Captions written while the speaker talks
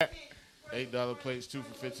$8 plates, 2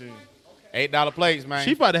 for $15. $8 plates, man.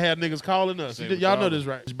 She about to have niggas calling us. Y'all know this,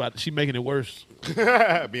 right? She making it worse.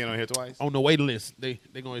 Being on here twice. On the waiting list. They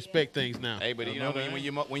gonna expect things now. Hey, but you know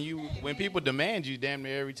when people demand you damn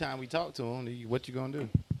near every time we talk to them, what you gonna do?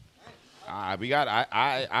 We got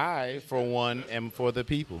I for one am for the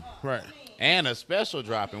people. Right. And a special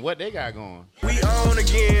dropping. What they got going? We on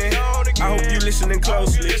again. I hope you listening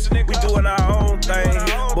closely. We doing our own thing,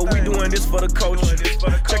 but we doing this for the culture.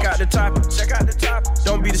 Check out the topic.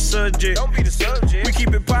 Don't be the subject. We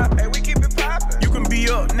keep it poppin'. You can be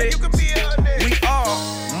up next. We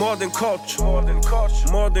are more than culture. More than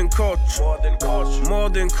culture.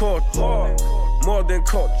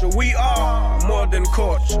 We are more than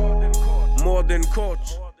culture.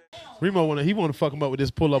 Remo wanna fuck him up with this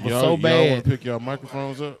pull up so Y'all bad. want to pick y'all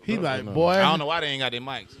microphones up? He like, boy. I don't know why they ain't got their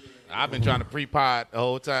mics. I've been trying to pre-pod the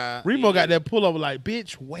whole time. Remo got that pull up like,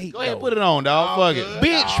 bitch, wait. Go ahead, put it on, dog. Fuck it.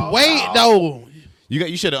 Bitch, wait, though.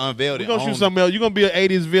 You should have unveiled it. We're gonna shoot something else. You're gonna be an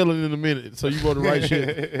 80s villain in a minute, so you go the right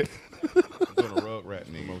shit. I'm doing a rug rat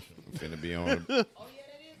nigga.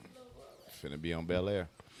 Finna be on Bel Air.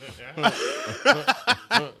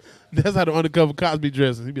 That's how the undercover cops be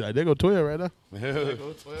dressing. He be like, they go 12 right now.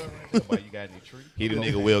 Why you got any tree? He the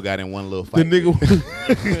nigga Will got in one little fight. The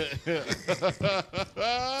nigga.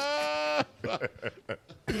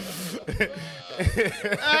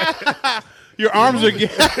 Your arms are getting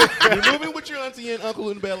You're moving with your auntie and uncle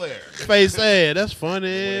in Bel Air. face ass. That's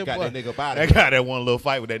funny. Got that nigga body. That guy that one little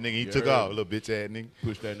fight with that nigga. He took off. Little bitch ass nigga.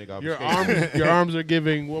 Push that nigga off. Your arms are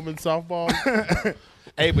giving woman softball.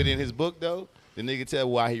 Hey, but in his book though, the nigga tell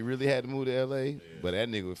why he really had to move to L.A. But that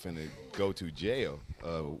nigga was finna go to jail.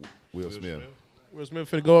 Will Smith. Will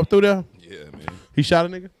Smith finna go up through there. Yeah, man. He shot a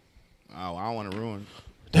nigga. Oh, I don't want to ruin.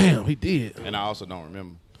 Damn, he did. And I also don't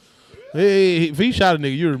remember. Hey, if he shot a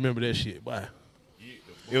nigga, you remember that shit. Why?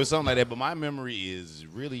 It was something like that, but my memory is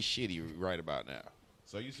really shitty right about now.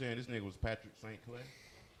 So you saying this nigga was Patrick St. Clair?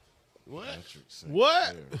 What? Patrick St.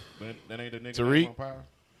 What? Clair. That ain't the nigga Tariq? on Power?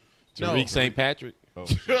 Tariq St. Patrick. Oh,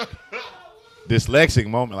 Dyslexic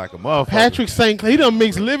moment like a motherfucker. Patrick St. Clair. He done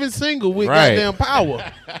mixed Living Single with Right. goddamn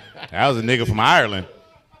Power. That was a nigga from Ireland.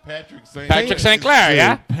 Patrick St. Clair,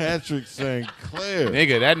 yeah? Patrick St. Clair.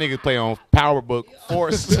 Nigga, that nigga play on Power Book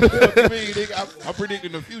Force. What you mean, nigga? I'm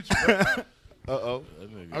predicting the future. Uh-oh.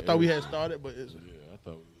 I thought we had started, but it's, I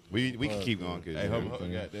thought We can keep going. Cause Hey,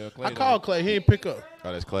 goddamn Clay. I called Clay. He didn't pick up.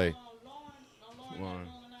 Oh, that's Clay. One.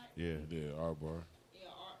 Yeah. R bar.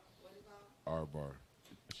 R bar.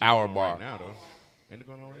 Our Right bar. now, though. Ain't it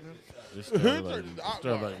going on right now? It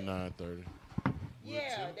started like 9:30.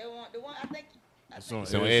 Yeah, the one I think. It's on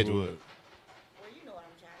So Edgewood. Edgewood. Well, you know what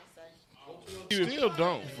I'm trying to say. Still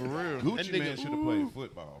don't, for real. Gucci man should have played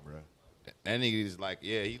football, bro. That nigga is like,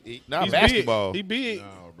 yeah, he not He's basketball. Big. He big.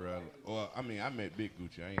 No, bro. Well, I mean, I met Big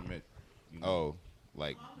Gucci. I ain't met, Oh,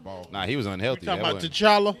 like, ball. nah, he was unhealthy. Talking That about wasn't-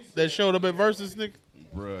 T'Challa that showed up at Versus, nigga.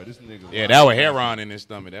 Bro, this nigga. yeah, that was hair in his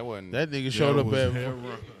stomach. That wasn't. That nigga showed up at.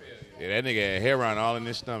 Yeah, that nigga had hair all in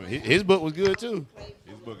his stomach. His book was good too.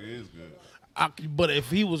 His book is good. But if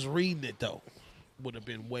he was reading it though, would have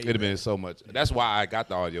been way. It'd have been so much. That's why I got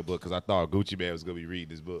the audio book because I thought Gucci Man was gonna be reading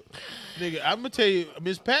this book. Nigga, I'm gonna tell you,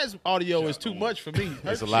 Miss Pat's audio is too much for me.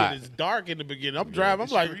 Her It's a shit lot. is dark in the beginning. I'm driving.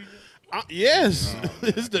 I'm like, yes,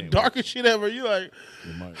 it's the darkest shit ever. You like,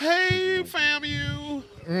 hey, fam, you.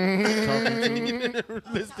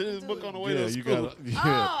 Listen to this book on the way to school.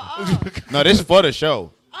 No, this is for the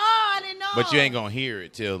show, Oh, I didn't know. but you ain't gonna hear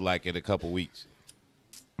it till like in a couple weeks.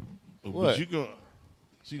 What? But you gonna.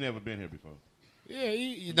 She never been here before. Yeah,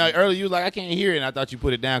 you know, earlier you was like, I can't hear it, and I thought you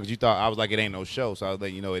put it down because you thought I was like, it ain't no show. So I was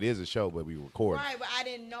like, you know, it is a show, but we record. Right, but I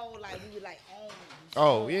didn't know like we were like on.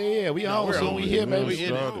 Oh yeah, we on. So we here, man. We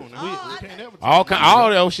in it. All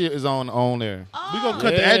that shit is on there. We gonna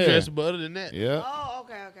cut the Yeah. address, but other than that, Yeah, Oh,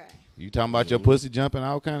 okay. you talking about your pussy jumping,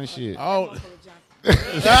 all kind of shit. oh. She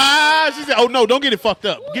said, "Oh no, don't get it fucked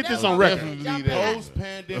up. Get this on record."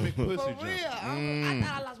 Post-pandemic pussy For jump. real, I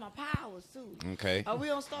thought I lost my powers too. Okay. Are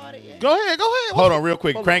we on started yet? Go ahead. Hold on, real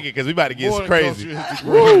quick, crank it because we about to get More than crazy. Culture hit the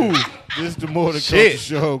ground. This is the More Than Shit. Culture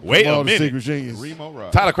show. Wait a All the minute. Secret Genius. Remo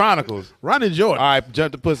Rock. Tyler Chronicles. Ronnie Jordan. All right,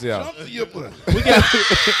 jump the pussy out. We got.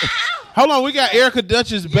 Hold on, we got Erica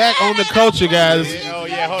Duchess back on the culture, guys. Oh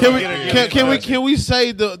yeah, hold Can on. we can we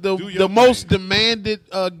say the most demanded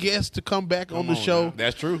guest to come back on the show?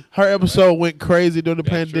 That's true. Her episode went crazy during the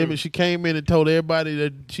pandemic. true. She came in and told everybody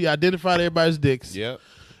that she identified everybody's dicks Yep.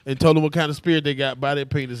 and told them what kind of spirit they got by their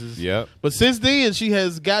penises. Yep. But since then, she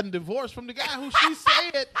has gotten divorced from the guy who she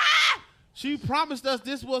said She promised us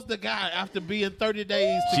this was the guy after being 30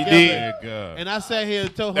 days She together. did. God. And I sat here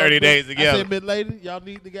and told her 30 days I together. said, Miss Lady, y'all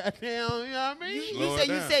need the goddamn, you know what I mean?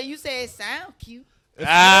 You said it sound cute.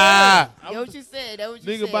 Ah. That what you said. That what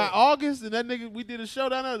you Nigga, said. by August, and that nigga, we did a show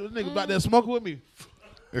down there. That nigga about there smoking with me.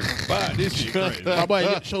 Bye, this shit crazy. My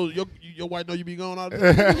boy, show your wife know you be going all the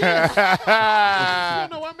time. You don't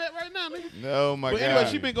know where I'm at right now, nigga. No, my But God. anyway,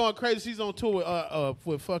 she been going crazy. She's on tour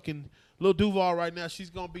with fucking Lil Duval right now. She's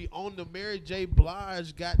gonna be on the Mary J.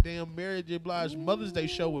 Blige, goddamn Mary J. Blige Mother's Day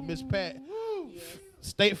show with Miss Pat.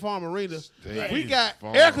 State Farm Arena. We got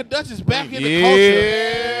Farm Erica Duchess back in the culture.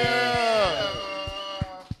 Yeah.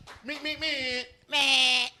 Me.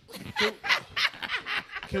 Man.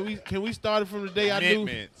 Can we start it from the day I knew?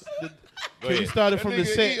 Commitments. Go Can we ahead. start it from the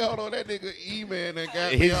set? Hold on, that nigga E-Man that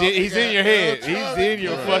got me He's, off he's the in your head. goddamn He's in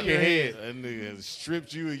your truck. fucking head. That nigga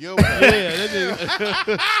stripped you of your Yeah, that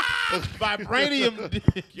nigga.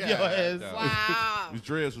 Vibranium your ass. dog. Wow. His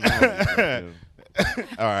dress was on.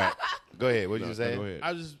 All right. Go ahead. What did you say? Go ahead.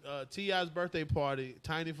 I was T.I.'s birthday party.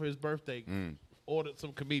 Tiny for his birthday Mm. ordered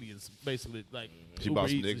some comedians, basically like She Uber bought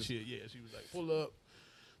some Eats and niggas. shit. Yeah, she was like, pull up.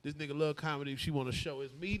 This nigga love comedy. She want to show.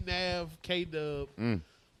 It's me, Nav, K-Dub,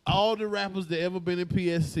 all the rappers that ever been in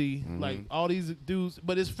PSC, like all these dudes.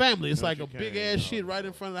 But it's family. It's like a big ass shit right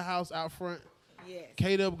in front of the house out front. Yes.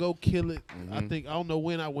 K-Dub go kill it. I don't know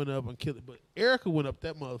when I went up and killed it, but Erica went up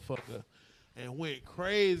that motherfucker and went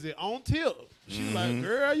crazy on tip. She was like,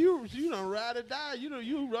 girl, you done ride or die. You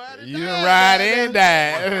ride or die. You done ride and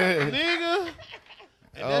die. Nigga.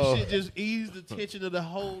 And that shit just eased the tension of the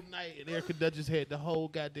whole night. And Erica Duchess had the whole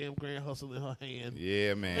goddamn Grand Hustle in her hand.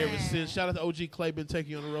 Yeah, man. Ever since. Shout out to OG Clay, been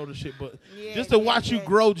taking you on the road and shit. But Yeah, just to watch yeah. you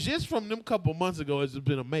grow just from them couple months ago has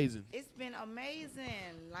been amazing. It's been amazing.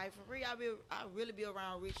 Like for real, I really be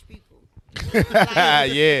around rich people. Yeah.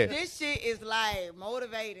 This shit is like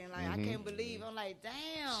motivating. Like I can't believe. I'm like,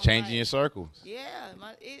 damn. Changing like, your circles. Yeah,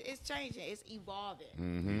 it's changing. It's evolving.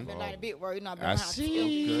 Mhm. Been like a big word. You know, I've been I around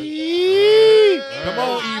see. Come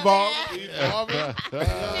on, Evolve. It's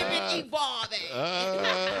been evolving.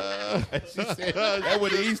 She said, that's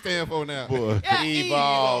what the E stand for now. Yeah,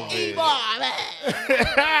 Evolving. Evolving.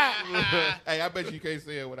 Hey, I bet you can't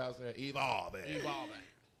say it without saying Evolve.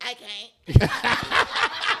 I can't.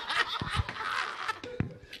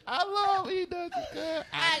 I love E Duchess.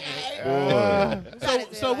 I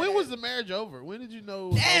can't. So when was the marriage over? When did you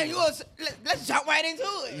know? Damn, let's jump right into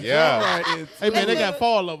it. Yeah. Hey man, they got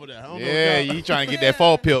fall over there. I don't know Yeah, if y'all- you trying to get that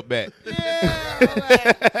fall pilt back. Yeah. Like,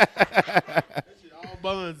 all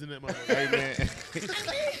buns in that motherfucker. Hey, man.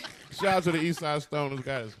 Shout out to the East Side Stoners.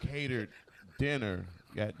 Got us catered dinner,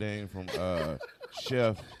 goddamn, from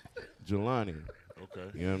Chef Jelani. Okay.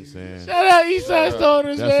 You know what I'm saying? Shout out Eastside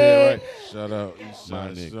Stoners, That's it, right? Shout out Eastside My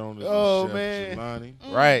nigga. Stoners. Oh, Chef man. Jelani. Right, You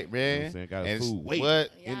know what man. I'm saying? Got And us it's- food. Wait. What?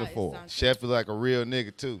 In the it's fall. something. Chef is like a real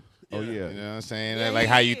nigga, too. Oh, yeah. You know what I'm saying? Yeah, Like he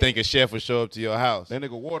how you is. think a chef would show up to your house. That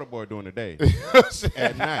nigga water boy during the day.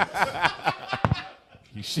 At night.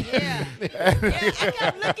 He shit. yeah. I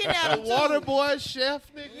kept looking at him. Water too. boy, chef,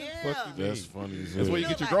 nigga. Yeah. That's funny as That's where hell.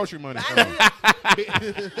 you get your Like- grocery money But from.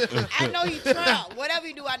 I know he trapped. Whatever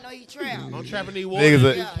he do, I know he trapped. I'm trapping these water.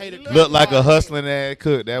 Niggas Yeah. Cater- look like a hustling ass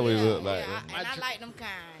cook. That what it look like. Yeah, and I like them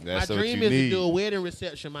kind. That's My what dream you is need. to do a wedding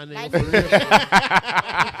reception, my nigga. Like, for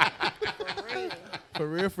real. For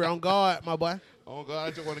real, for on God, my boy. Oh, God,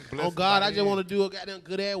 I just want to bless On God, I somebody just in. want to do a goddamn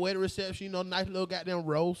good ass wedding reception. You know, nice little goddamn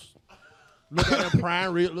roast. Look at them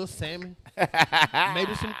prime rib, little salmon.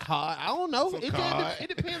 Maybe some cod. I don't know. It cod. it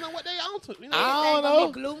depends on what they on to. You know, I don't Everything gonna know.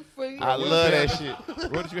 be gluten free. I love that shit.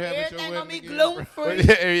 What did you have at your Everything gonna be wedding again? gluten free.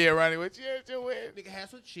 Yeah, Ronnie, what you at your wedding? nigga had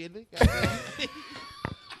some chili. goddamn.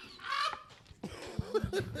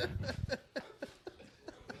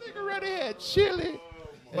 Nigga already had chili.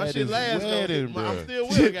 My At shit his last wedding, though. I'm bruh. still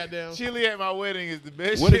with it, goddamn. Chili at my wedding is the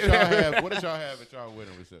best What did shit y'all ever. have? What did y'all have at y'all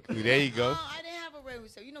wedding reception? There you go. I didn't have a wedding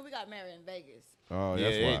reception. You know, we got married in Vegas. Oh, Yeah,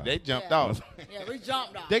 that's why. they jumped Yeah. off. Yeah, we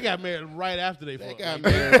jumped off. They got married right after they They fucked. got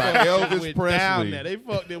Like, married by Elvis went Presley. down there. They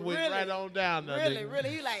fucked and went Really? right on down there. Really, nigga. really.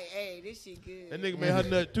 He like, hey, this shit good. That nigga made her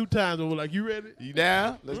nut 2 times and was like, "You ready?" You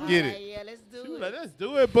down? Let's I'm get like, it. yeah, let's do She was it. like, "Let's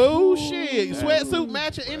do it, boo." Shit, sweatsuit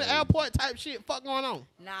matching in the airport type shit. Fuck going on?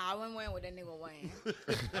 Nah, I wasn't wearing what that nigga wearing.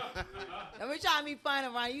 Don't be trying to be funny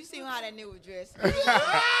around. You seen how that nigga was dressed.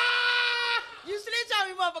 You still trying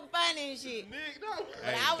to be motherfucking funny and shit.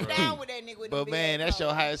 But I was down with that nigga with But the man, that's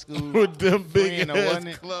your high school With them big friend, wasn't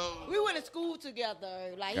ass it? clothes. We went to school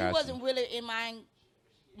together. Like Gotcha. he wasn't really in my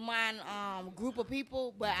group of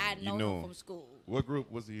people, but I know knew him him. from school. What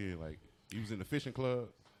group was he in? Like, he was in the fishing club?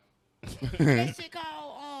 That shit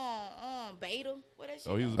called Beta. What that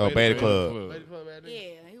shit? Oh, he was Oh, Beta Club. Lady Club at nigga.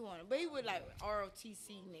 Yeah, he wanted, but he was like ROTC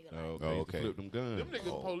nigga. Like. Oh, okay. Flip them guns. Them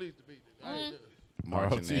niggas police to beat nigga. I ain't done.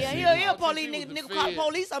 Marching ROTC. that Yeah, shit. he a police ROTC nigga. was the Nigga call the feds.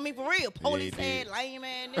 police. I mean, for real. Police he ass, did. lame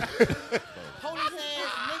ass nigga. Police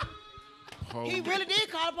ass nigga. He really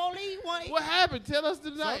did call the police. What happened? Tell us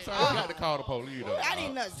tonight. Sometimes you got to call the police, though. I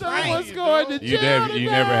didn't know. Someone's going to You jail never, you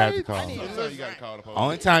never have to tonight. call. need to Sometimes you got to call the police.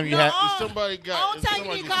 Only time you have. Somebody got. Only time you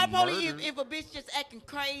somebody need to call the gets police murdered. if a bitch just acting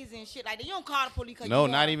crazy and shit like that. You don't call the police because No,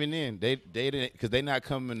 you not want- even then. They didn't because they not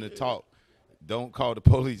coming to talk. Don't call the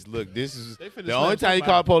police. Look, this is They finna the only slap time you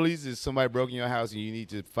somebody. call police is somebody broke in your house and you need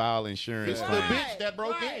to file insurance It's the claim. bitch that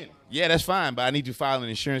broke in. Yeah, that's fine, but I need to file an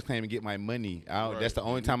insurance claim and get my money. That's the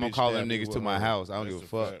only The time I'm bitch calling stabbed them you niggas to with my her. house. I don't That's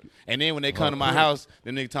give a a fuck. fact. And then when they come to my house,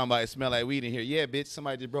 them niggas talking about it smell like weed in here. Yeah, bitch,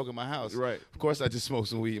 somebody just broke in my house. Right. Of course I just smoked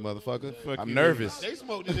some weed, motherfucker. Fuck I'm you, nervous. They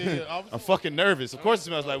smoked it in here, officer. I'm fucking nervous. Of course it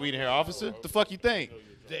smells like weed in here, officer. The fuck you think?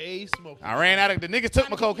 They smoked it. I ran out of the niggas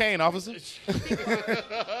took my cocaine, officer.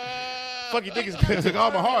 Fuck you think it's Took all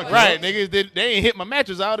my hard right, niggas. They ain't hit my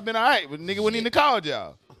mattress. I would have been all right, but nigga wouldn't even called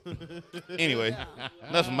y'all. Anyway,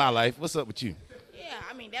 enough of my life. What's up with you? Yeah,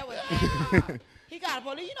 I mean, that was. He called the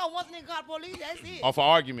police. You know, once a nigga called the police, that's it. Off an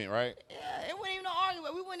argument, right? Yeah, it wasn't even no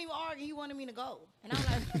argument. We wouldn't even argue. He wanted me to go. And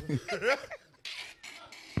I'm like,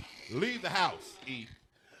 Leave the house, E.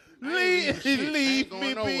 Leave ain't me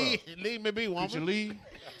going nowhere. be. Leave me be, Did you woman. leave?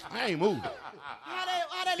 I ain't moving. how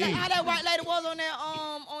that white lady was on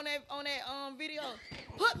that video.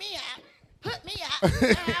 Put me out. Put me out.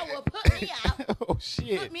 I will put me out. Oh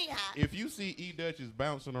shit. Put me out. If you see E. Duchess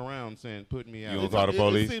bouncing around saying, put me out. You gonna call the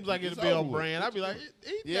police? It seems like it'd It's be on over with. brand. I'd be like,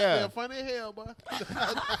 he Yeah. yeah, funny as hell, boy.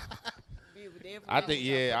 I think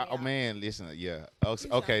oh man, listen, yeah.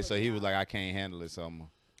 Okay, so he was like, I can't handle it, so I'm.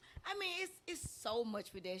 I mean, it's so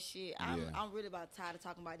much with that shit. I'm really about tired of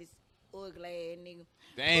talking about this ugly ass nigga.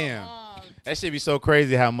 Damn. But, That shit be so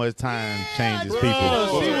crazy how much time changes bro. people.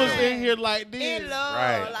 Bro, she Yeah. was in here like this. in love,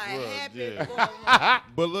 Right. like happy. yeah. Boy.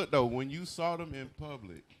 But look, though, when you saw them in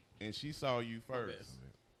public and she saw you first,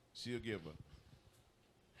 she'll give her.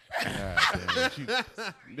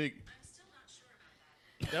 Nigga,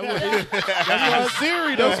 That's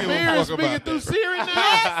Siri. Those Don't give a spirits fuck speaking about through that. Siri now.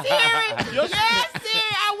 Yes, Siri. Yes, Siri.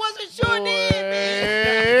 I wasn't sure then,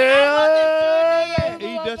 man. E.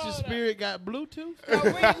 Duchess spirit got Bluetooth. So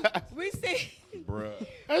we see bruh.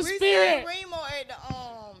 we see Remo at the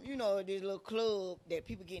you know, this little club that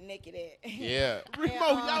people get naked at. Yeah. Remo,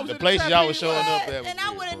 y'all y'all was The in place trap y'all was anyway. showing up at. And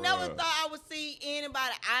I would have never bruh. thought I would see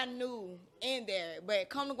anybody I knew in there. But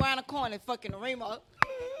come to ground the corner, fucking Remo.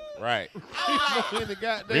 Right. In the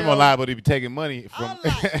goddamn. Remo liable to be taking money from I'm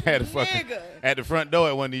like, at the fucking nigga. at the front door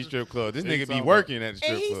at one of these strip clubs. This nigga be talking working at the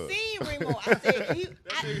And strip he club. seen Remo. I said, he That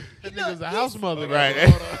look, nigga's a house mother. Right.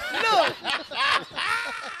 look.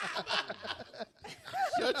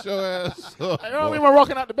 Shut your ass up. Oh, Remo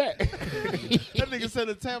walking out the back. That nigga sent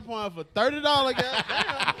a tampon for $30.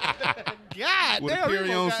 God With a damn. Remo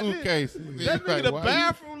carry-on got this. suitcase. That nigga the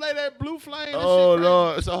bathroom lay that blue flame. and Oh shit,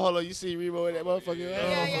 Lord. So hold on, you see Remo in that motherfucker?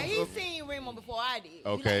 Yeah, he seen Remo before I did.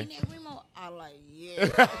 Okay. He like, "Ain't that Remo?" I like, yeah.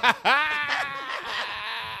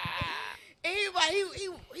 And he about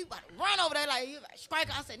to run over there like he was like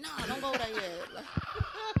striker. I said, nah, don't go over there yet. Like,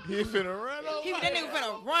 He finna run over. that nigga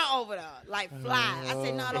finna run over there like fly. I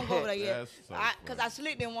said, nah, don't go over there yet. That's so Cause I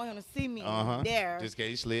slick didn't want him to see me Uh-huh. there. Just in case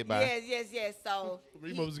he slid by. Yes. So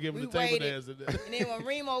Remo was giving we the table waited. dance in there. And then when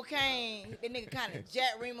Remo came, that nigga kind of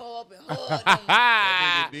jacked Remo up and hugged him.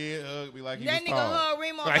 Ah, Nigga did hug me like he That was nigga tall. hugged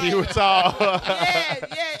Remo like he was tall.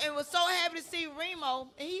 yeah, and was so happy to see Remo.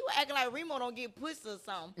 And he was acting like Remo don't get pussy or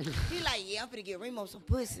something. He like, yeah, I'm finna get Remo some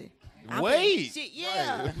pussy. I'm Wait. finna- shit,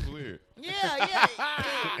 yeah, This is weird. yeah.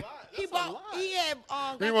 He had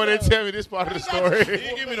Remo didn't tell me this part of the He got- story. He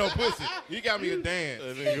didn't give me no pussy. He got me a dance.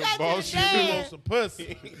 got you Boss a you dance. want some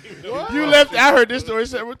pussy. You left. I heard this story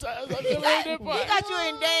several times. I never heard that He part. got you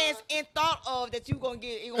in dance and thought of that you gonna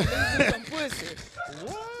get some pussy.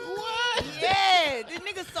 What? Yeah, this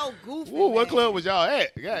nigga so goofy. Ooh, what man. club was y'all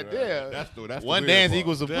at? God damn. That's the One weird dance part.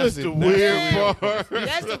 equals some That's pussy. the weird Yeah. part.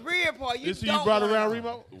 That's the weird part. You This who don't you brought wanna around, know.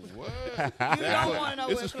 Remo? What? You don't want to know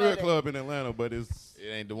It's what a strip that club in Atlanta, but it's It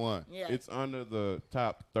ain't the one. is. Yeah. it's under the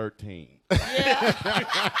top 13.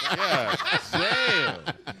 Yeah. Damn.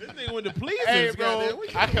 This nigga went to please Hey, us, bro, goddamn. We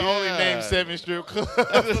I can only Yeah. name 7 strip clubs.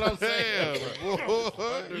 That's what I'm saying.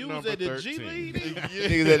 You was at the G League?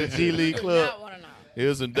 Niggas at the G League club. Not wanna know. It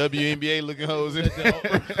was some WNBA looking hoes in there.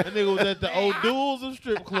 That nigga was at the old duels of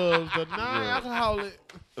strip clubs, the non-alcoholic.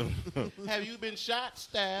 Have you been shot,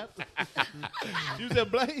 stabbed? You was at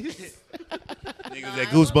Blaze? Niggas at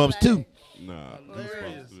Goosebumps too. Nah,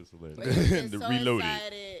 Hilarious. Goosebumps is But hilarious. he was The so Reloaded.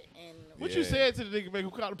 excited and What you said to the nigga make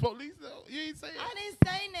him call the police though? You ain't saying. I didn't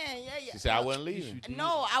say nothing. Yeah. She said I wasn't leaving.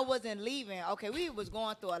 No, I wasn't leaving. Okay, we was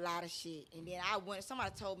going through a lot of shit, and then I went.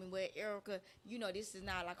 Somebody told me, "Well, Erica, you know this is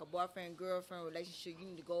not like a boyfriend girlfriend relationship. You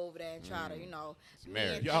need to go over there and try to, you know,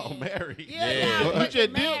 married. Y'all married. Yeah. You just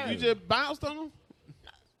dipped. married. You just bounced on him.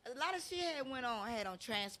 A lot of shit had on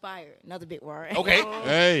transpired. Another big word. Okay.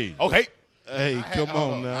 Hey, Okay. hey, come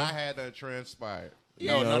on now. I had that transpired.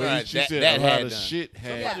 No, no. She That said a lot had of done. shit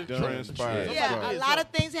had Somebody transpired. Yeah, a lot of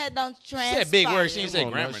things had done transpired. Said big word. She didn't say Come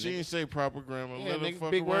on now, grammar. She nigga. didn't say proper grammar. Yeah, Let her nigga,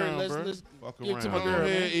 fuck big word. around, Let's bro. fuck Give it to around. my girl.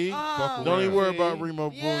 Ahead, E. Oh, Don't even worry yeah. about Remo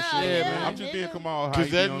bullshit. Yeah, man. I'm just being nigga. Kamal Cause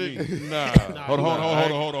Hyde that on me. nigga, nah.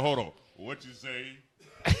 Hold on. What you say?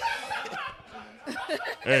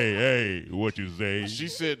 hey, what you say? She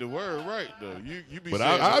said the word right though. You be But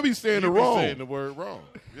saying I be saying you it be wrong. saying the word wrong.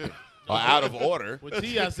 Yeah. Or out of order. When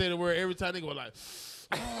T.I. said the word, every time nigga was like,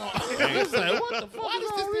 it's like, what the fuck? Why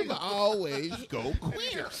does this nigga always go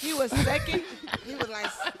queer? He was second. He was like.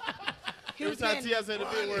 He Every was time getting, T.I. said the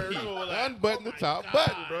big word, Remo was like, Unbutton the top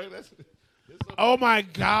button, bro. That's oh my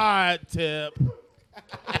God, Tip.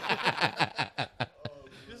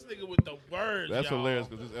 This nigga with the words. That's y'all. hilarious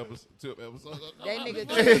because this episode.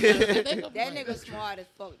 that nigga smart as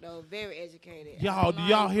fuck though. Very educated. Y'all, do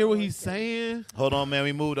y'all hear what he's saying? Hold on, man.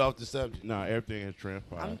 We moved off the subject. Nah, everything has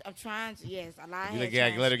transpired. I'm trying to. Yes, a lot. You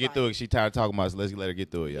gotta let her get through it. She tired of talking about it, so let's let her get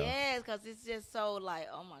through it, y'all. Yes, because it's just so like,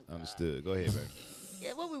 oh my God. Understood. Go ahead, man.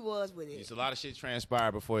 Yeah, what we was with It's it. a lot of shit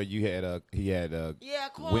transpired before you had he had Yeah,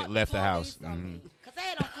 left the house. Mm-hmm. Because they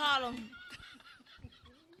had don't call him.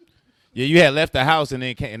 Yeah, you had left the house and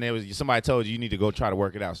then and there was somebody told you need to go try to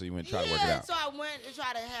work it out, so you went and try to work it out. So I went to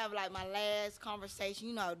try to have like my last conversation.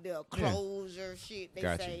 You know, the closure shit they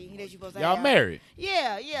Gotcha. say that you supposed to Y'all have. married.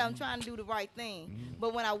 Yeah, I'm trying to do the right thing.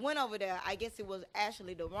 But when I went over there, I guess it was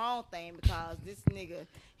actually the wrong thing because this nigga,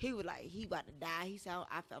 he was like, he about to die. He said,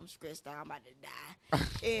 I'm stressed out. I'm about to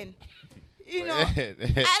die. And, you know, I didn't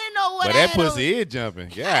know what But I that had pussy on. is jumping.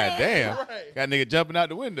 God damn. Right. Got nigga jumping out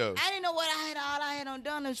the window. I didn't know what I had. All I had on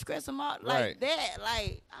done to stress him out like Right. that.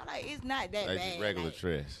 Like, I'm like, it's not that Like bad. just regular like,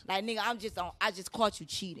 stress. Like, nigga, I just caught you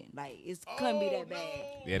cheating. Like, it couldn't be that bad.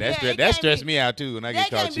 Yeah, it that can't stressed be- me out too when I That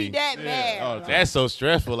get caught can't be cheating. that bad. Oh, bro. That's so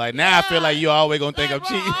stressful. Like now I feel like you always gonna think Like, I'm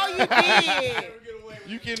bro, cheating. all you did.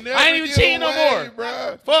 You can never I ain't even get cheating no away, more.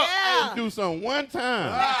 bro. Fuck. Yeah. Do something one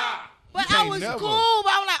time. But You I can't was never. cool.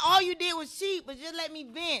 But I'm like, all you did was cheat. But just let me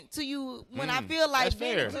vent to you when I feel like That's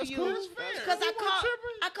venting fair. to you. Because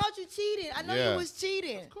I caught you cheating. I know Yeah. you was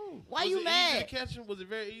cheating. Cool. Why Was you it mad? Easy to catch him? Was it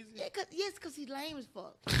very easy? Yeah, because he lame as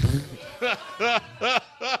fuck.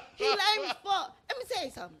 He lame as fuck. Let me tell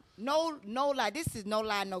you something. No lie. This is no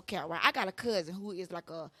lie, no cap, right? I got a cousin who is like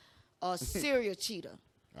a serial cheater.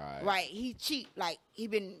 All Right. He cheat, like, he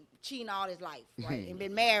been cheating all his life, right? And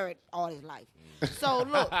been married all his life. So,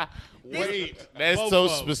 look. Wait, that's Both so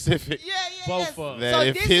of 'em. specific. Yeah. Both of 'em. That So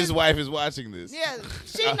if this his is- wife is watching this, Yeah,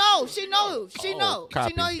 she know. She know. She know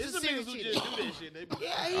copy. he's There's a some serial niggas who cheater. just do that shit. They be,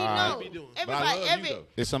 Yeah, he All know. right. Be doing. But I Everybody, love every you, though.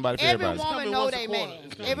 it's somebody for every everybody. woman coming know once a their quarter. man.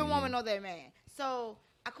 It's coming. Every woman know their man. So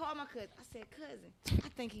I called my cousin. I said, cousin, I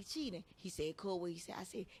think he cheating. He said, cool. What he said? I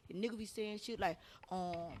said, the nigga be saying shit like,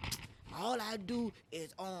 all I do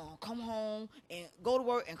is come home and go to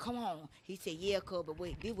work and come home. He said, yeah, cuz, but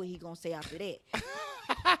wait, this what he gonna say after that.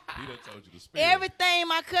 He done told you the spirit. Everything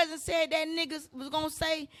my cousin said that nigga was gonna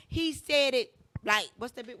say, he said it like,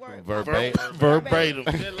 what's that big word? Verbatim. Verbatim.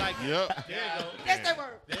 Just like Yep. There you go. That's the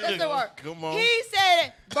word. That's the word. Come on. He said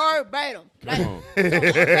it verbatim. Like, on.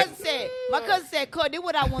 so my cousin said, "Cuz, this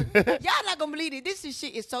what I want." Y'all not gonna believe it. This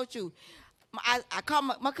shit is so true. I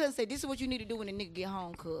called my cousin said, "This is what you need to do when the nigga get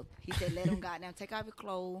home, cuz." He said, "Let him goddamn take off your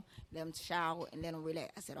clothes, let him shower, and let him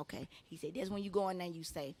relax." I said, "Okay." He said, "That's when you go in there and you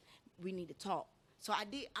say, we need to talk." So I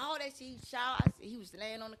did all that shit. He showered. I said, he was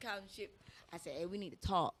laying on the couch and shit. I said, "Hey, we need to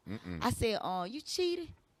talk." I said, you cheated?"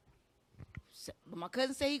 But my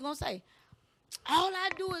cousin said he gonna say, all I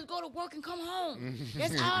do is go to work and come home.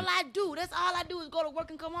 That's all I do. That's all I do is go to work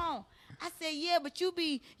and come home. I said, yeah, but you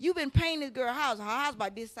been painting this girl house. Her house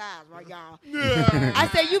about this size, right, y'all? I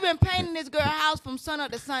said, you been painting this girl house from sun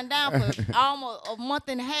up to sundown for almost a month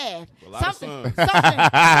and a half. Something's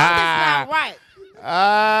not right. Something's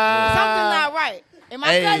not right.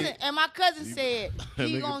 And my cousin said he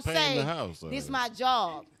Nigga gonna painting say the house, this my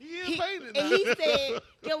job. He painted And he said,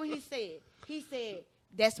 get what he said. He said,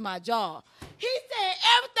 that's my job. He said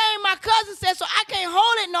everything my cousin said, so I can't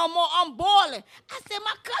hold it no more. I'm boiling. I said,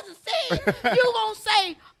 my cousin said you gonna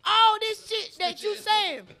say all this shit that you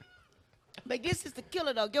saying. But this is the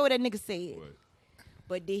killer though. Get what that nigga said. What?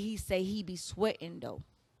 But did he say he be sweating though?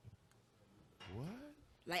 What?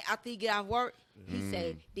 Like after he get off work,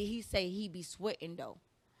 did he say he be sweating though?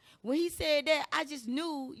 When he said that, I just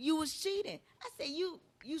knew you was cheating. I said, you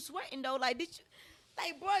sweating though? Like, did you?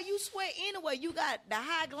 Like, bro, you sweat anyway. You got the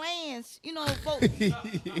high glands, you know, folks.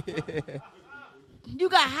 You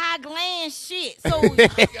got high gland shit. So,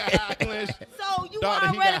 Doctor, he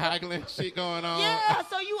got high gland shit going on. Yeah,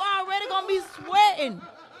 so you already going to be sweating.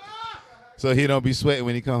 So he don't be sweating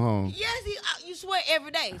when he come home. Yes, you sweat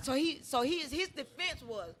every day. So his defense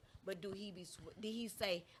was, but did he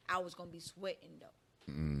say I was going to be sweating though?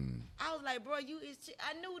 I was like, bro, I knew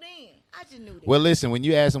then. I just knew that. Well, listen, when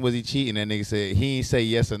you asked him was he cheating, that nigga said he ain't say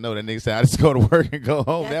yes or no. That nigga said I just go to work and go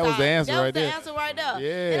home. That was the answer right there. That was the answer right there.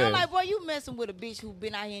 Yeah. And I'm like, boy, you messing with a bitch who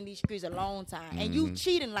been out here in these streets a long time, and you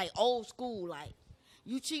cheating like old school, like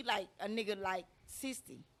you cheat like a nigga like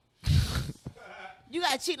 60. You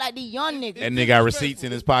gotta cheat like these young niggas. That nigga got receipts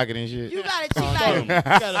in his pocket and shit. You gotta cheat like. You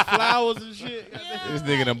got the flowers and shit. Yeah. This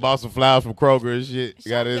nigga done bought some flowers from Kroger and shit.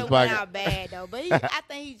 Got it in his Something went pocket. out bad though, but I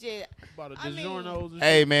think he just. About I mean- DiGiorno's and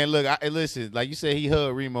Hey shit. man, look, listen. Like you said, he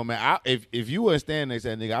hugged Remo, man. If you wasn't standing next to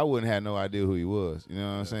that nigga, I wouldn't have no idea who he was. You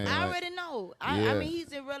know what I'm saying? I Like, already know. Yeah. I mean,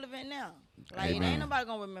 he's irrelevant now. Like, Hey, man. ain't nobody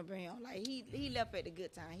gonna remember him. Like, he left at the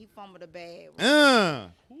good time. He fumbled a bad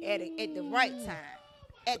one at the right time.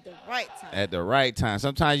 At the right time. At the right time.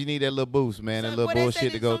 Sometimes you need that little boost, man. That So, little what they say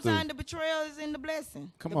bullshit to that go through. Sometimes the betrayal is in the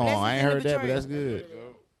blessing. Come The on, blessing's I ain't in the heard that, but betrayal. that's good.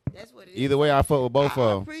 That's what it is. Either way, I fuck with both I of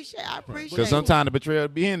them. appreciate Because it. sometimes the betrayal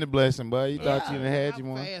be in the blessing, but you thought you done had you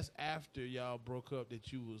How one. fast after y'all broke up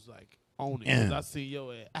that you was like on it? Because I see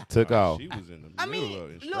your ass. Took off. She was in the I middle mean, of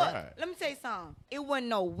it. look, let me tell you something. It wasn't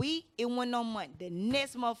no week. It wasn't no month. The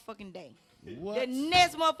next motherfucking day. The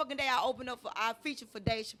next motherfucking day I opened up I featured for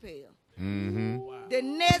Dave Chappelle. Mm-hmm. The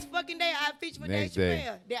next fucking day I featured for Next Dave day.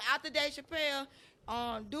 Chappelle. Then after Dave Chappelle,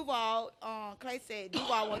 Duval, Clay said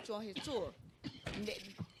Duval wants you on his tour.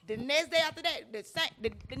 The next day after that,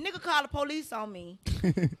 the nigga called the police on me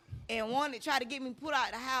and wanted to try to get me put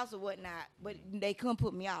out the house or whatnot, but they couldn't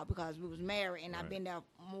put me out because we was married and I've been there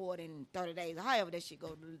more than 30 days or however that shit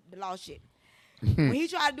go, the law shit. When he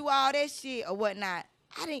tried to do all that shit or whatnot,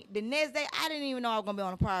 the next day I didn't even know I was gonna be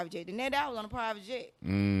on a private jet. The next day I was on a private jet. Put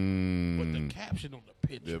the Mm. caption on the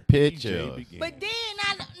picture. The picture. began. But then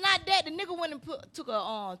not that the nigga went and took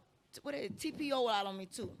a TPO out on me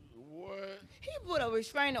too. What? He put a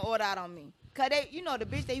restraining order out on me. Cause they, the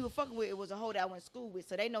bitch that he was fucking with, it was a hoe that I went to school with,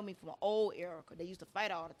 so they know me from an old era. Cause they used to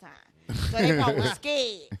fight all the time, so they probably was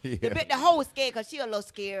scared. Yeah. The hoe was scared cause she a little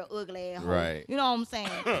scared, ugly ass hoe. Right. You know what I'm saying?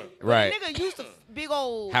 Right. The nigga used to big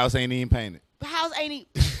old House ain't even painted. house ain't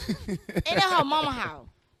that her mama house.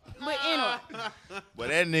 But anyway, But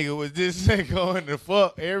that nigga was just going to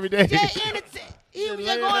fuck every day. he was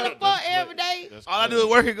just going to fuck every day. That's All I Clay. do is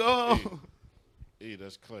work and go home. Hey,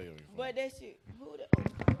 that's Clay on your phone. But that shit,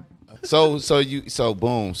 So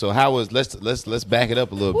boom. So how was let's back it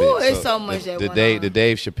up a little Ooh, bit. it's so much that went on. The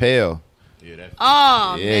Dave Chappelle. Yeah, that's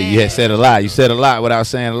Oh Yeah, man. you had said a lot. You said a lot without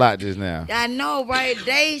saying a lot just now. I know, right?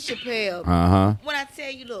 Dave Chappelle. Uh-huh. When I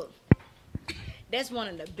tell you, look, that's one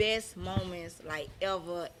of the best moments like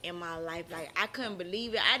ever in my life. Like I couldn't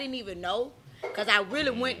believe it. I didn't even know, cause I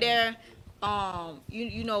really went there.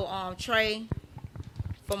 Trey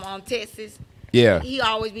from Texas. Yeah. He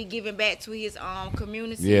always be giving back to his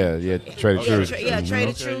community. Yeah, Trey the Truth. Trey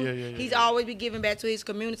the Truth. He's always be giving back to his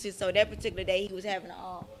community. So that particular day, he was having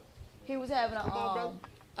a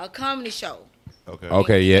comedy show. okay.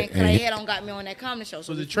 Okay, yeah. And Clay had got me on that comedy show.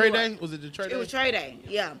 So Was it we Trey flew up. Day? Was it the Trey Day? It was Trey Day,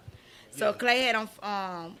 yeah. So Clay had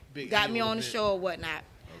Big got me annual on the event. show or whatnot.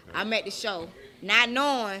 I'm at the show, not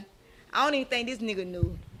knowing. I don't even think this nigga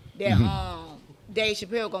knew that Dave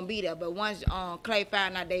Chappelle gonna be there. But once Clay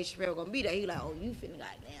found out Dave Chappelle gonna be there, he like, oh, you finna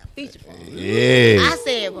goddamn feature for me. Yeah. I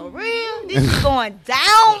said, for real? This is going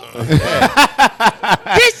down?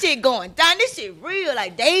 This shit going down. This shit real.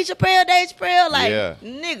 Like Dave Chappelle, like Yeah.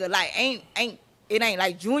 nigga, like it ain't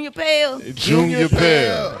like Junior Pale. Junior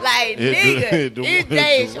Pell. Like It- nigga, the- it's the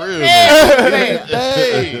Dave real Chappelle.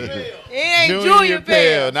 Hey. It ain't Junior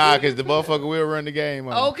Pale. Nah, cause the motherfucker will run the game.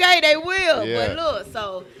 Huh? Okay, they will. Yeah. But look,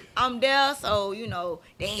 so I'm there, so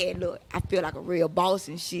they had I feel like a real boss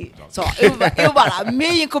and shit. So it was about a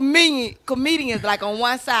million comedians like on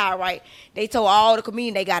one side, right? They told all the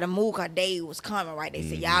comedians they gotta move cause Dave was coming, right? They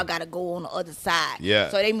said y'all gotta go on the other side. Yeah.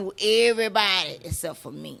 So they moved everybody except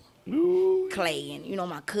for me. Clay and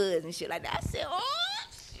my cousin and shit like that. I said, oh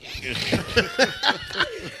shit.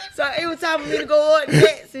 So it was time for me to go up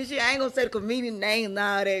next and shit. I ain't gonna say the comedian name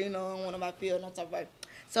now that I don't want my feel no type of way.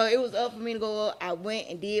 So it was up for me to go up. I went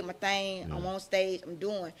and did my thing. I'm on stage. I'm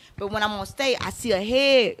doing. But when I'm on stage, I see a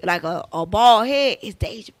head, like a bald head. It's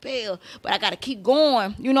Dave Chappelle. But I got to keep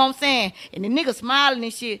going. You know what I'm saying? And the nigga smiling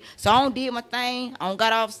and shit. So I don't did my thing. I don't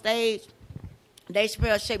got off stage. Dave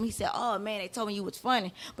Chappelle shake me. He said, "Oh man, they told me you was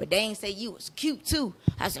funny, but they ain't say you was cute too."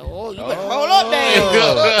 I said, "Oh, you better roll up,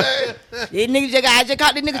 Dave." This nigga I just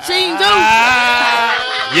caught this nigga cheating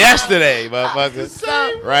too. Yesterday, motherfucker.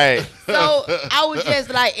 So, Right. so I was just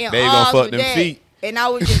like in Baby awe gonna fuck with them that. feet. And I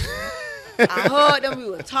was just, I hugged him. We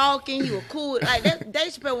were talking. He was cool. Like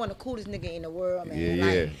Dave Chappelle one of the coolest nigga in the world, man. Yeah,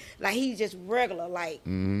 like, yeah. Like he's just regular, like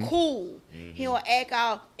cool. He don't act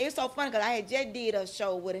out. It's so funny because I had just did a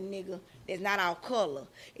show with a nigga that's not our color,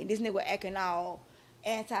 and this nigga acting all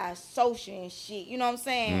anti-social and shit. You know what I'm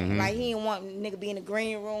saying? Like he didn't want nigga be in the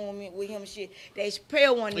green room with him and shit. Dave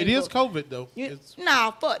Chappelle one. It is COVID though.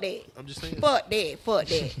 Nah, fuck that. I'm just saying. Fuck that. Fuck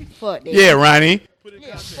that. Fuck that. Yeah, Ronnie. Put it in Yeah,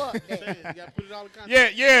 context. fuck that. You gotta put it all in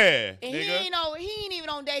context. Yeah. And he ain't even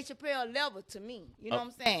on Dave Chappelle level to me. You know what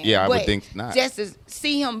I'm saying? Yeah, I would But think not. Just to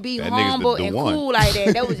see him be That nigga's humble the and one. cool like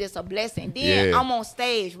that was just a blessing. Then Yeah. I'm on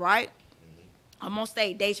stage, right? I'm on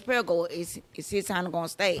stage. Dave Chappelle go, it's his time to go on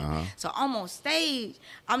stage. Uh-huh. So I'm on stage.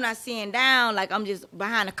 I'm not sitting down like I'm just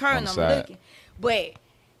behind the curtain. On I'm side. looking. But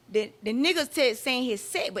the nigga saying his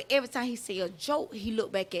set, but every time he say a joke, he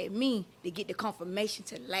look back at me to get the confirmation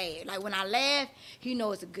to laugh. Like when I laugh, he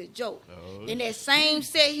know it's a good joke. And that same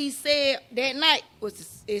set he said that night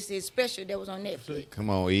was his special that was on Netflix. Come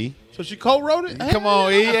on, E. So she co-wrote it. Come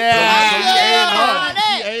on, E. Yeah.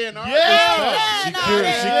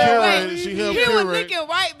 She He helped was curate. looking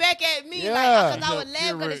right back at me Yeah. like, because I was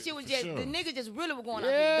laughing because the curate, shit was just, sure. the nigga just really was going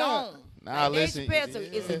Yeah. out his dome. Nah, Like, listen. Dave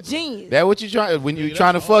Chappelle is a genius. That what you trying? When you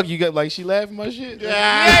trying to fuck, you got like she laughing my shit.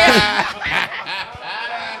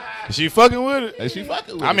 She fucking with it. And she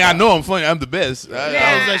fucking with I mean, I know I'm funny. I'm the best. I was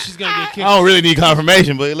Yeah. like, she's gonna get I kicked. don't really need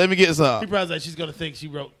confirmation, but let me get He some. probably like she's gonna think she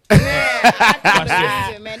wrote. Yeah, I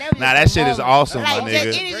think it, man. That was Nah, just that a shit is moment. awesome, my like, nigga.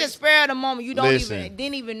 It is just spare of the moment. You don't Listen.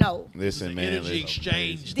 didn't even know. Listen, man. Energy listen.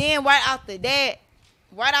 exchange. Then right after that,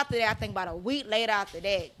 I think about a week later after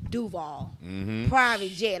that, Duval,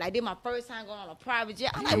 private jet. I did my first time going on a private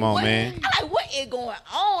jet. I'm like, Come on, what? man. I'm like, what is going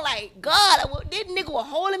on? Like, God, like, what, this nigga was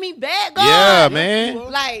holding me back, God. Yeah,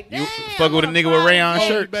 man. Like, You damn. fuck with a I'm nigga with rayon private jet.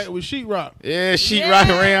 shirt. Back with sheetrock. Yeah, sheet Yeah.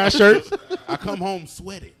 rocking rayon shirts. I come home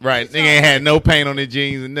sweaty. Right, nigga ain't had no paint on his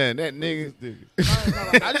jeans and nothing. That nigga,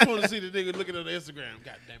 I just want to see the nigga looking at the Instagram.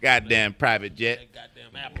 goddamn private jet,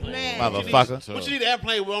 Goddamn airplane. Man. motherfucker. What you need an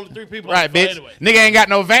airplane with only 3 people? Right, on it for bitch. Anyway. Nigga ain't got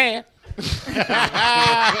no van.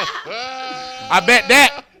 I bet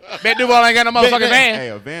that. Bet Duval ain't got no motherfucking van. Hey,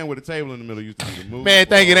 a van with a table in the middle used to be the movie. Man,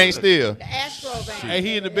 think it ain't still. The Astro Van. Hey,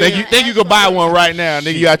 he in the bed. Think you could buy one right now,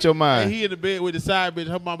 nigga? You out your Hey, mind? he in the bed with the side bitch.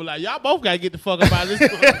 Her mama like, y'all both gotta get the fuck up out of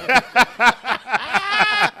this.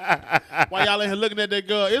 Why y'all in here looking at that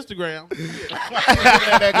girl Instagram?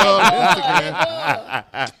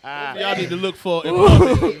 Y'all need to look for. I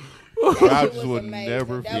That just was would amazing.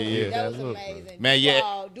 never That was, forget that was that look. amazing. Man,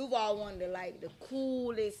 yeah. Duval one of the the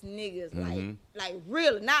coolest niggas, like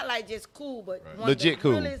real, not like just cool, but one Legit of the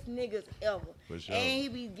cool. realest niggas ever. For sure. And he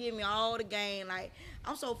be giving me all the game. Like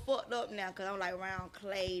I'm so fucked up now because I'm like around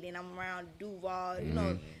Clay and I'm around Duval. You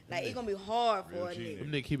know, like it's gonna be hard for a nigga.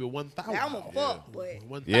 Them nigga keep it 1,000. Like, I'm a fuck, but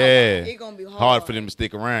 1,000. Yeah, it's gonna be hard. hard for them to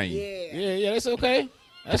stick around you. Yeah. Yeah, that's okay.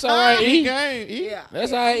 That's all right, E. Yeah,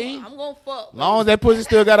 That's yeah, all right, E. I'm gonna fuck. Long as that pussy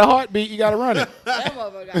still got a heartbeat, you gotta run it. That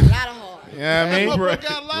motherfucker got a lot of heart. You know what I mean? Motherfucker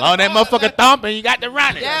got a lot Long of that heart. motherfucker thumping, you got to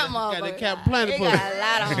run it. That that motherfucker Captain Planet it pussy. got a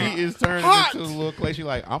lot of heart. He is turning Heart. into a little clay. She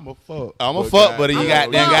like, I'm a fuck. I'm a fuck, but you I'm got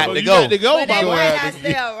a then fuck. got Oh, to you go. got to go, But they my might boy. not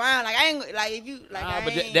stay around. Like I ain't like if you like. I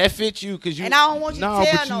But ain't, that fits you because you. and I don't want you Nah, to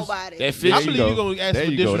but tell you- nobody. That I fits you. believe go. you're gonna ask There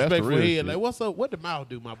for you go. That's the disrespectful real head. shit. Like, what's up? What the mouth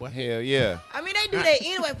do, my boy? Hell yeah. I mean, they do that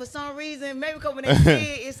anyway for some reason. Maybe because when they see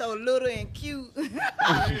it, it's so little and cute.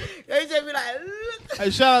 They just be like, look. Hey,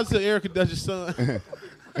 shout out to Erica Dutchess' son.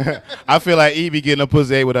 I feel like E be getting her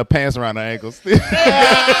pussy with her pants around her ankles.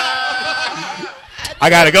 I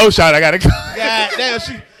gotta go, shot. I gotta go. God damn,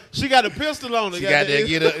 she got a pistol on her. You got to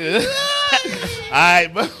get her. All right,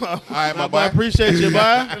 bro. All right, my My boy, boy. appreciate you, boy.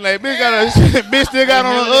 Like bitch got a bitch still got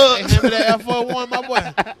on Hey, her. hand me that F41, my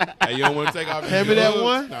boy. Hey, you don't want to take off your Hand me that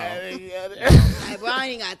gloves? one. No. Like, bro, I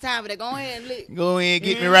ain't got time for that. Go ahead and lick. Go in, and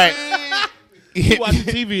get me right. You watching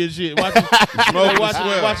TV and shit.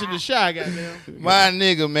 Watching the Shy, goddamn. My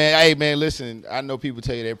nigga, man. Hey, man, listen. I know people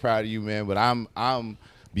tell you they're proud of you, man, but I'm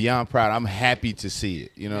beyond proud. I'm happy to see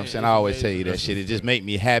it. You know what I'm saying? I always tell you that shit. It just make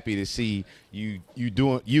me happy to see you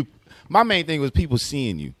doing you. My main thing was people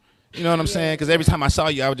seeing you. You know what I'm saying? Because every time I saw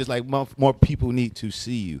you, I was just like, more people need to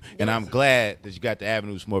see you. And I'm glad that you got the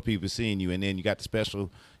avenues for more people seeing you. And then you got the special,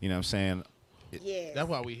 you know what I'm saying? Yeah. That's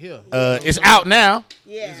why we here. It's out now.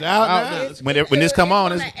 Yeah. It's out now. When this come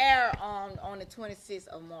on, it's gonna air on the 26th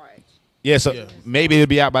of March. Yeah, so Yeah. maybe it'll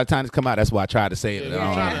be out by the time it's come out. That's why I tried to say it. Yeah, I don't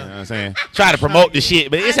know, trying you to- know what I'm saying? Try to promote the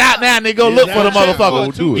shit. But it's out now, nigga. Go It's look for the out. Check motherfucker.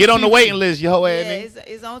 out Tubi. Get on the waiting list, you hoe Yeah, ass nigga.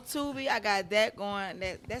 it's on Tubi. I got that going.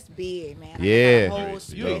 That's big, man. I Yeah. got a whole You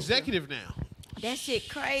special. executive now. That shit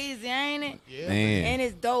crazy, ain't it? Yeah. Man, And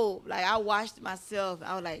it's dope. Like I watched it myself.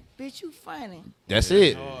 I was like, bitch, you funny. that's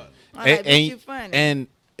it. I was like, bitch, you funny. And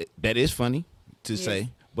that is funny to Yes. say,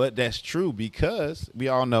 but that's true because we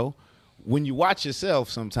all know when you watch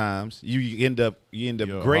yourself, sometimes you end up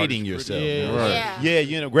Your grading hardest yourself. critic. Yeah. Right. Yeah. Yeah,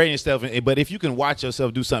 you end up grading yourself. But if you can watch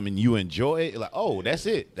yourself do something and you enjoy it, like, oh, that's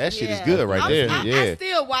it. That shit is Yeah. good right there. I Yeah.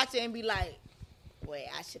 still watch it and be like, well,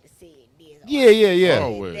 I should have said this. Yeah.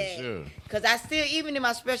 Always, that. yeah. Cause I still, even in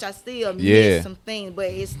my special, I still Yeah. miss some things, but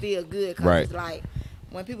it's still good. Cause Right. it's like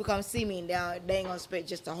when people come see me, they ain't gonna expect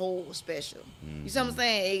just a whole special. You see what I'm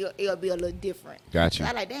saying? It'll be a little different. Gotcha.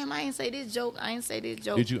 I like, damn, I ain't say this joke. I ain't say this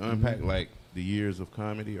joke. Did you unpack like the years of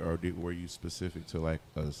comedy, or were you specific to like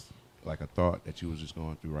a thought that you was just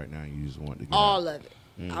going through right now and you just wanted to get All out? of it.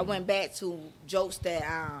 I went back to jokes that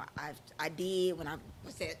I did when I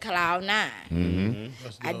was at Cloud 9.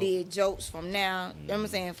 That's I dope. did jokes from now. You know what I'm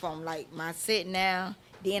saying? From like my set now.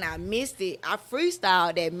 Then I missed it. I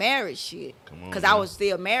freestyled that marriage shit. Come on, Because I man. was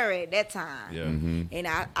still married at that time. Yeah. And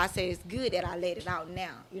I said it's good that I let it out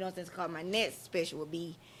now. You know what I'm saying? Because my next special would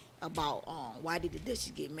be about why did the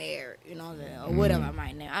Duchess get married, you know what I'm saying? Or whatever I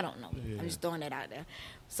might name. I don't know. I'm just throwing that out there.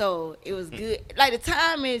 So it was good. Like the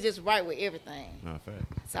timing is just right with everything. No, fact.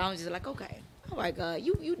 So I'm just like, okay, all right, God,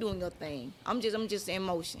 you doing your thing. I'm just in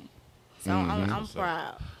motion. So I'm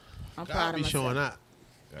proud. I'm proud God of be myself. showing out.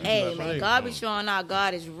 Hey That's man, right. God be showing out.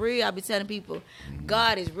 God is real. I be telling people,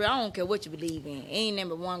 God is real. I don't care what you believe in. Ain't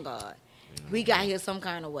number one God. We got here some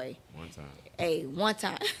kind of way. One time. Hey, one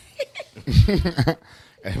time.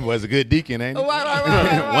 It was a good deacon, ain't it?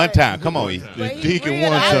 Right. One time. Come on, E. But he Deacon real.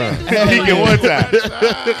 one I been time. through so Deacon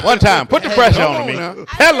much- one time. Put the pressure on me. I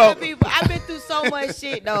Hello. tell people, I've been through so much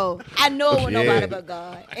shit though. I know it with Yeah. nobody but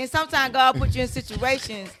God. And sometimes God put you in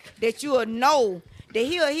situations that you'll know that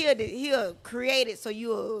he'll create it so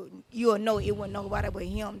you'll know it wasn't nobody but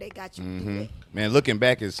him that got you through that. Man, looking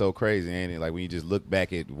back is so crazy, ain't it? Like when you just look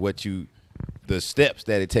back at the steps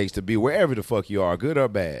that it takes to be wherever the fuck you are, good or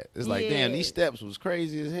bad. It's like, damn, Yeah. these steps was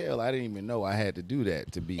crazy as hell. I didn't even know I had to do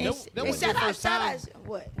that to be. And, that and was your shout out, first shout time? out,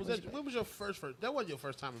 what? When was your first? That wasn't your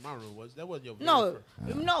first time in my room, was? That wasn't your very No,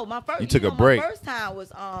 first. no, my first. You took a know, break. My first time was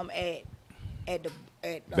at the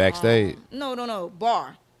Backstage? No,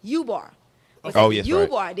 bar, U bar. Was Oh, at yes, U right.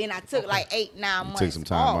 bar. Then I took like 8-9 months took some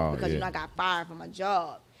time off off, because yeah. Mm-hmm. I got fired from my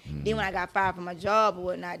job. Then when I got fired from my job or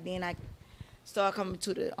whatnot, then I started coming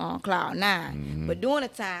to the Cloud 9. Mm-hmm. But during the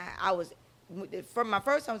time I was, from my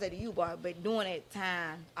first time was at the U bar, but during that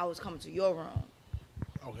time I was coming to your room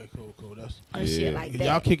Okay, cool. That's and shit like that.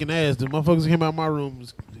 y'all kicking ass. The motherfuckers came out of my room.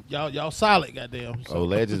 Y'all solid, goddamn. So, Oh,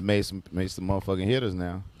 Legends made some motherfucking hitters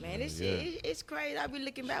now. Man, this shit, it's crazy. I be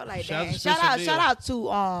looking back like Shout out that. And to shout Spencer out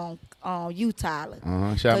Neal. to you, Tyler.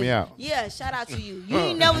 Shout me out. Yeah, shout out to you. You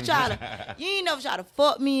ain't never try to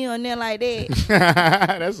fuck me or nothing like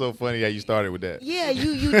that. That's so funny how you started with that. Yeah,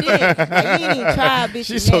 you did. Like, you ain't even try, bitch.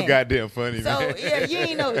 She's so man. goddamn funny, So man. yeah, you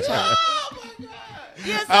ain't never try.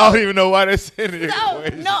 Yeah, so, I don't even know why they said it.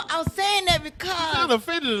 no, I'm saying that I'm because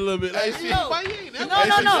offended a little bit. Like, shit, No. why you ain't never?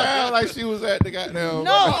 No. Sound like she was at the goddamn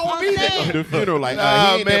no, I'm saying the funeral. Like,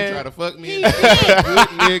 Nah, he ain't man. never try to fuck me. He Good did.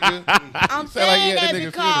 nigga. I'm Sound like he saying at that the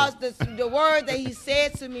nigga because the word that he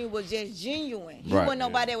said to me was just genuine. He Right. wasn't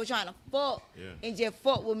nobody that was trying to fuck Yeah. and just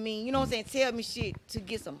fuck with me. You know what I'm saying? Tell me shit to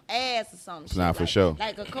get some ass or something. Shit, Nah, for like, sure.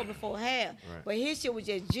 Like a couple before half. Right. But his shit was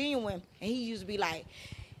just genuine. And he used to be like,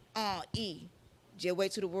 E, just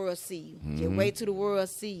wait till the world see you. Just wait till the world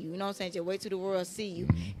see you. You know what I'm saying? Just wait till the world see you.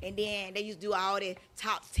 And then they used to do all the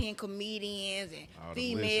top 10 comedians and All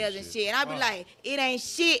the lists females and and shit. shit. And I'd be like, it ain't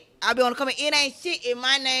shit. I'd be on the comment, it ain't shit in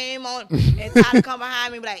my name on. And Tyler come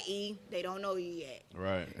behind me and be like, E, they don't know you yet.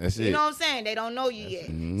 Right. That's it. You know what I'm saying? They don't know you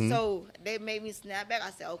yet. So they made me snap back.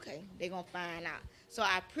 I said, okay, they going to find out. So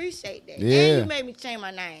I appreciate that. Yeah. And you made me change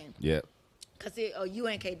my name. Yep. Because you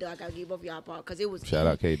and K Dub, I got to give both of y'all part. Because it was Shout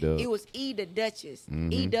out K-Dub. It was E the Duchess.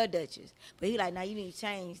 E the Duchess. But he like, now you need to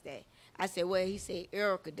change that. I said, well, he said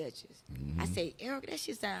Erica Duchess. I said, Erica, that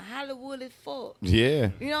shit sound Hollywood as fuck. Yeah.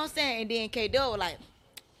 You know what I'm saying? And then K Dub was like,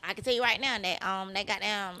 I can tell you right now that they got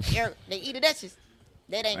Eric, they eat the Duchess.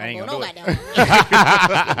 That ain't I ain't gonna go no gonna do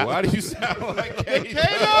goddamn. Why do you sound like K-Dub?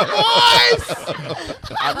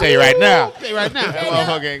 I'll tell you right now. Say right now. That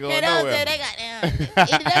motherfucker ain't going K-Dub nowhere. said they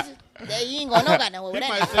goddamn. You ain't going no goddamn way He with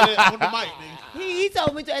might that. say that on the mic, nigga. He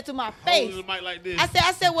told me to my Hold face. the mic like this.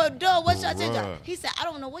 I said, well, duh, what should I change? Bruh. He said, I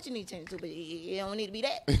don't know what you need to change to, but it don't need to be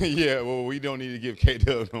that. Yeah, well, we don't need to give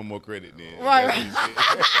K-Dub no more credit then. Right.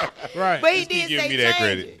 Right. But he Just keep did giving say me that change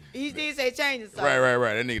credit. it. He did say change it. So. Right.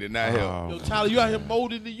 That nigga did not help. Yo, Tyler, you out here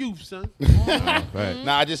molding the youth, son. Fact.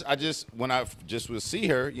 Nah, I just when I just would see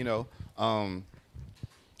her, you know,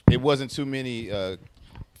 it wasn't too many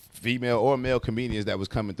female or male comedians that was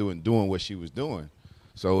coming through and doing what she was doing.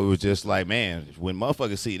 So it was just like, man, when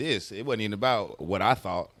motherfuckers see this, it wasn't even about what I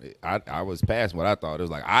thought. I was past what I thought. It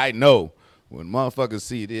was like, I know when motherfuckers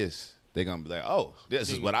see this, they're going to be like, oh,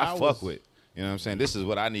 this is what I fuck with. You know what I'm saying? This is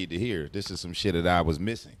what I need to hear. This is some shit that I was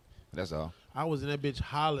missing. That's all. I was in that bitch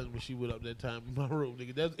hollering when she went up that time in my room,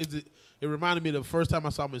 nigga. It reminded me of the first time I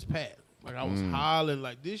saw Miss Pat. Like, I was hollering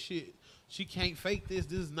like, this shit, she can't fake this.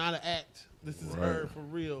 This is not an act. This is her for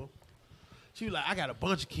real. She was like, I got a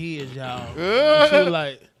bunch of kids, y'all. And she was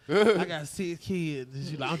like, I got 6 kids. And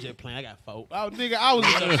she was like, I'm just playing. I got 4. Oh, nigga, I was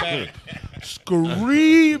in the back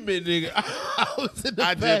screaming, nigga. I was in the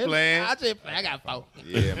I back. just playing. I just playing. I got 4.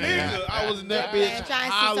 Yeah, man. Nigga, I was in that Man, bitch trying to see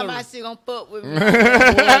hollering. somebody still gonna fuck with me. Boy,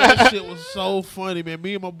 that shit was so funny, man.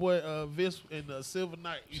 Me and my boy Vince and Silver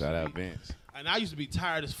Knight. Shout out Vince. And I used to be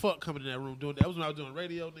tired as fuck coming in that room doing that. That was when I was doing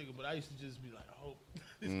radio, nigga. But I used to just be like, I hope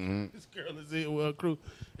this girl is in with her crew.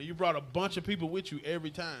 And you brought a bunch of people with you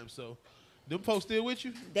every time. So, them folks still with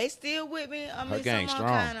you? They still with me. I mean, gang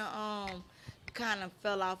someone kind of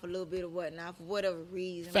fell off a little bit or whatnot for whatever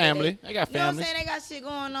reason. Family. But They got You know what I'm families. saying? They got shit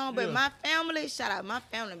going on. But Yeah. my family, shout out, my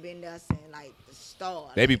family been there since like the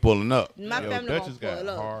start. They be pulling up. My Yo, family Duchess gonna got pull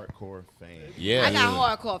up. hardcore fans. Yeah. I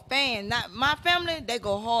got hardcore fans. Not my family, they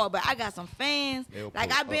go hard, but I got some fans. They'll Like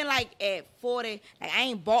pull I've been like at 40. Like I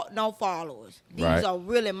ain't bought no followers. These Right. are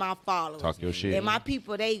really my followers. Talk your shit. And my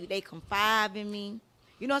people, they confide in me.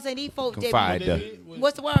 You know what I'm saying? These folks, Confide.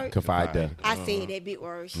 what's the word? Confide that. I said that big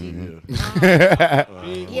word shit.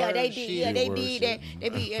 Big Yeah, word they did. shit. Yeah, they word did shit. that. They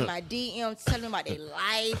be in my DMs telling me about their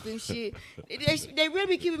life and shit. They really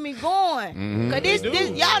be keeping me going. Cause this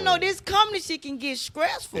y'all know this comedy shit can get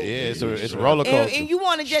stressful. Yeah, it's a roller coaster. And you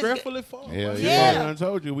want to just Stressfully far. Hell Yeah. yeah. I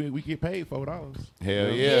told you we get paid $4. Hell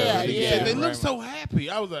Yeah, yeah. yeah. They look so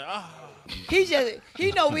happy. I was like,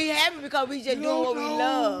 he know we happy because we just doing what we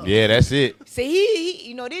love. Yeah, that's it. See, he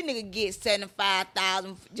you know this nigga get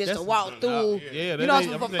 75,000 just That's- to walk through. Yeah, you know that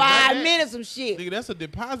ain't- for I'm saying 5 that- minutes some shit. nigga, that's a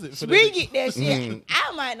deposit for We that. get that shit.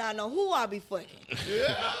 I might not know who I be fucking. You know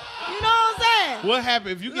what I'm saying? What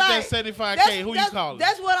happened if you get Like, that 75K? that's- Who you that's- calling?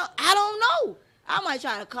 That's what I don't know. I might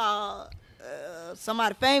try to call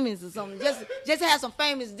somebody famous or something. Just have some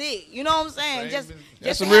famous dick. You know what I'm saying?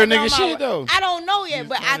 Just some to real have it on nigga my- shit, though. I don't know yet,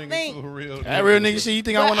 but I think. That real nigga shit. You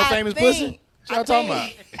think I want no famous pussy? What y'all talking about?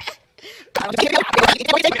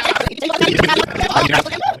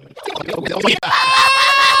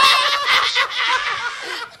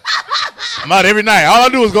 I'm out every night. All I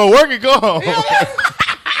do is go work and go home.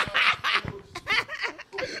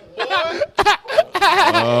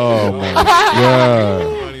 Oh my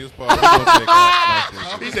god. Funniest part. We're gonna take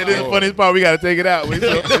that. He said this is the funniest part. We got to take it out.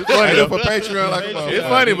 It's funny though. For Patreon like a motherfucker. It's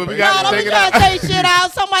funny, but we Nah, got to don't take be it trying out. to take shit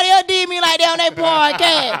out. Somebody else did me like that on their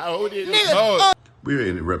podcast. Nigga, We're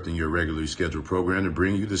interrupting your regularly scheduled program to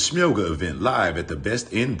bring you the Smilga event live at the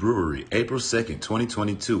Best Inn Brewery, April 2nd,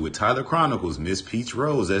 2022, with Tyler Chronicles, Miss Peach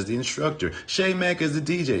Rose as the instructor, Shay Mack as the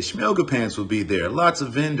DJ, Smilga Pants will be there, lots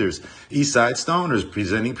of vendors, Eastside Stoners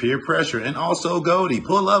presenting Peer Pressure, and also Goldie.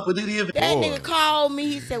 Pull up with the event. that nigga called me.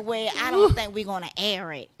 He said, well, I don't think we're going to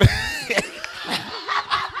air it.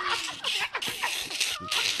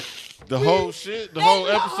 The whole shit, the whole Whole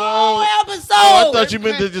episode. episode. Oh, I thought you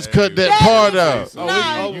meant to just cut that part out.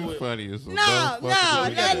 No, You funny as a no,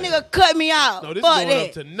 motherfucker. that nigga cut me out. No, this Fuck is going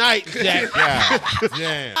up that. tonight, Jack.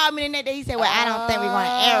 Damn. Called me the next day. He said, well, I don't think we're going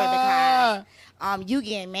to air it because you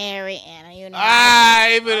getting married and you know.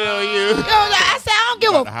 I put it on you. You know what I'm saying? I said, I don't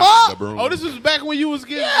give a The fuck. broom. Oh, this was back when you was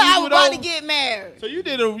getting. Yeah, I you was were about on- to get married. So you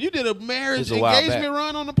did a marriage This a while engagement back.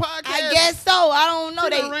 run on the podcast. I guess so. I don't know. You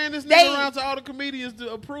They done ran this nigga they, around to all the comedians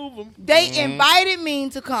to approve him. they invited me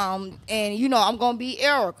to come, and you know I'm gonna be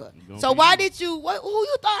Erica. So why did you? Who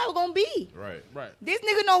you thought I was gonna be? Right. Right. This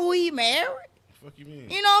nigga know who he married. Fuck you mean?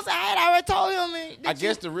 You know what I'm saying? I had already told him. And I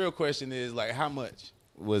guess the real question is like, how much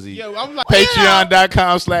was he? Yeah, I'm like,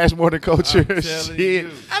 Patreon.com/more-than-culture. telling Shit.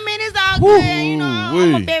 you. I mean, it's all good. You know, I'm a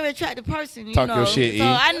Woo-wee. very attractive person. You Talk know? your shit, So E.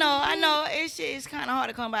 I know. It's kind of hard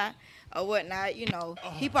to come by. or whatnot. You know,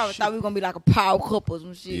 he probably thought we were gonna be like a power couple or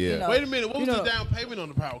some shit. Yeah. You know? Wait a minute. What was You the know, down payment on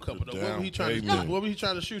the power couple though? What down was he trying to? payment. What was he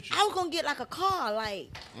trying to shoot you? I was gonna get like a car, like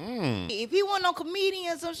if he wasn't no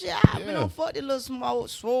comedian or some shit, I'd been Yeah. on fuck this little small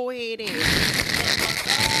swole head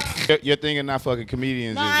ass. You're thinking not fucking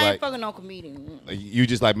comedians No, is I ain't like fucking no comedian. you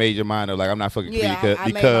just like made your mind up like I'm not fucking Yeah, because I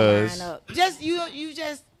made my mind up. Just you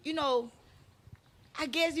just I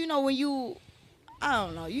guess when you I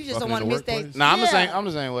don't know, you just Fucking don't want in to the miss that. workplace? Nah, Yeah. I'm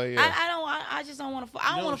the same way. Yeah. I just don't want to fuck. I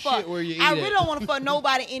don't You want to don't fuck. shit where you I eat really at. don't want to fuck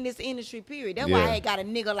nobody in this industry. Period. That's why Yeah. I ain't got a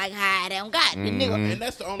nigga like how I don't got the nigga. And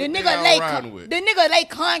that's the only The thing nigga I lay was riding with. the nigga lay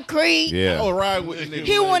concrete. I yeah. was riding with the nigga.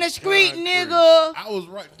 He want a like, street God, nigga. I was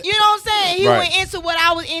right. You know what I'm saying? He Right. went into what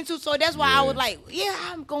I was into, so that's why I Yeah. was like, yeah,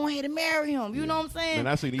 I'm going ahead and marry him. You know what I'm saying? And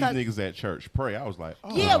I see these 'Cause- niggas at church pray. I was like,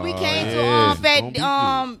 oh, Yeah, we came to yeah. Fat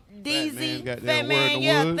Gonna be good. DZ, goddamn Fat word Man, in the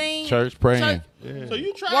yeah, woods. thing. Church praying. So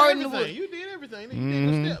you tried Word in the everything. wood. You did everything.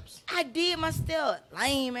 You did the steps. I did my stuff.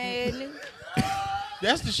 Lame ass nigga.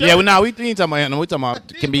 That's the show. Yeah, well, now we ain't talking about him. We talking about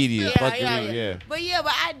comedians. Fuck yeah. you, yeah. But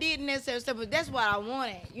but I didn't necessarily stuff. But that's what I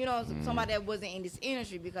wanted. You know, somebody that wasn't in this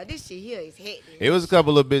industry because this shit here is hectic. It was a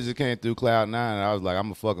couple of bitches that came through Cloud9, and I was like, I'm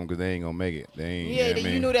gonna fuck them because they ain't gonna make it. They ain't. Yeah, you know then what I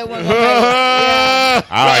you mean? knew that wasn't gonna happen.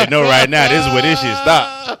 I already know right now. This is where this shit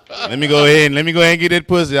stop. Let me go ahead and get that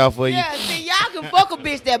pussy out for you. Yeah, see, y'all can fuck a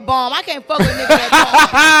bitch that bomb. I can't fuck a nigga that bomb.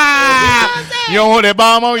 You know what I'm saying? You don't want that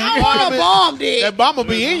bomb on you? I don't want a bomb, dick. That bomb will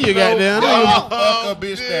be in you, goddamn. fuck a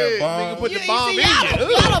bitch that bomb. Nigga put the You bomb see, in y'all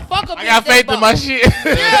you. done fuck a bitch I got that faith bomb. in my shit.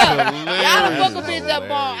 Yeah, y'all done fuck a bitch that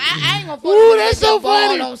bomb. I ain't gonna fuck a Ooh, bitch that's that so bomb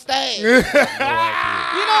funny. on stage. You know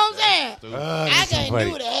what I'm saying? I can't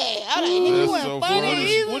funny. do that. I'm like, nigga, you That's so ain't funny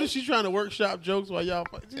funny. either. What is she trying to workshop jokes while y'all?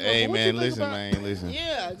 Hey, What you man, think listen, about- man, listen.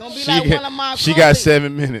 Yeah, it's gonna be like one of my She got colleagues.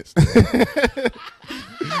 7 minutes.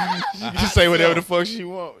 She can say whatever the fuck she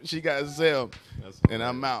want. She got 7, and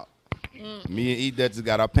I'm out. Me and E just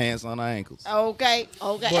got our pants on our ankles. Okay.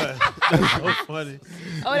 But that's so funny.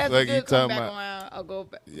 Oh, that's Like a you good come talking back about- around. I'll go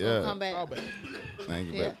back. Yeah. Come back.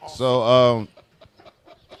 Thank you, Yeah. babe.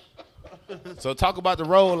 So talk about the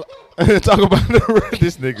role. Talk about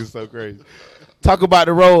this nigga's so crazy. Talk about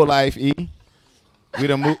the role life, E. We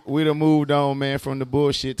done moved on, man, from the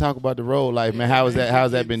bullshit. Talk about the role life, man. How's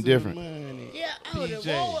that been different? Yeah, the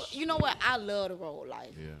role, you know what? I love the role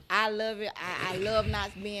life. Yeah. I love it. I love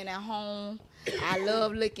not being at home. I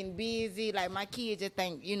love looking busy. Like my kids just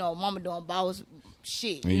think, mama doing boss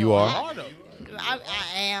shit. And know, you are. I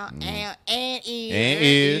am, and And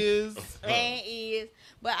is.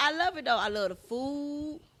 But I love it though. I love the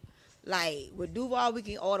food. Like with Duval, we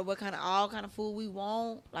can order all kind of food we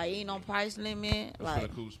want. Like ain't no price limit. What's Like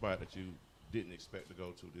been a cool spot that you didn't expect to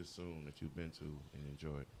go to this soon that you've been to and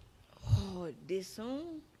enjoyed? this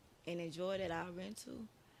soon and enjoy that I've been to.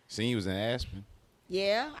 Seen you was in Aspen.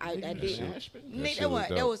 Yeah, I did. shit- Nick, shit was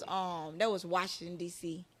that was Washington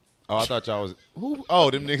D.C. Oh, I thought y'all was who? Oh,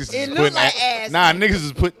 them niggas It is looked putting like Aspen. Nah,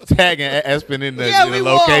 niggas is tagging Aspen in the, Yeah, in the we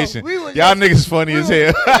location. was. We was Y'all just- niggas funny as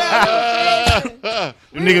hell. Yeah,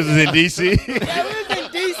 Them niggas is in DC. we was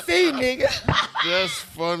in D.C., nigga. That's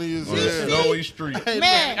funny as On the hell. snowy street.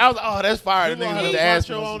 Man. I was oh, that's fire. The You niggas know with the how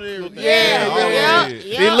Aspen. macho on everything. Yeah.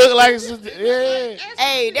 They look like yeah.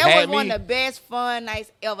 Hey, that Had was one me. of the best fun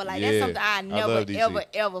nights ever. Like Yeah, that's something I I never love DC.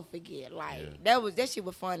 ever forget. Like that shit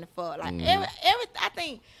was fun to fuck. Like Mm-hmm. every I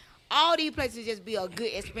think all these places just be a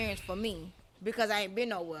good experience for me because I ain't been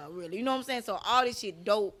nowhere really. You know what I'm saying? So all this shit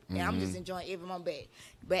dope and I'm Mm-hmm. just enjoying every moment.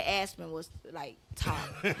 But Aspen was like top.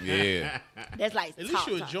 Yeah. That's like At top. least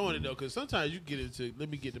you top. enjoying it though, because sometimes you get into let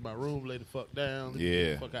me get to my room, lay the fuck down, let me Yeah.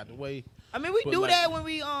 get the fuck out the way. I mean, we But do like- that when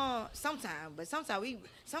we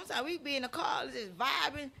sometimes we be in the car just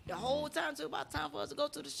vibing the whole time till about time for us to go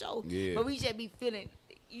to the show. Yeah. But we just be feeling.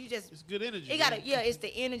 You just It's good energy. it gotta man. it's the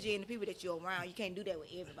energy and the people that you're around. You can't do that with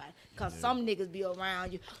everybody because some niggas be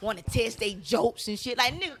around you want to test they jokes and shit.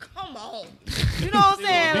 Like nigga, come on. You know what I'm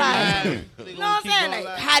saying? Like you know what I'm saying?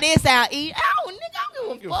 Like how this out eat? Oh nigga, I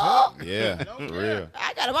don't give a fuck. Yeah. For real.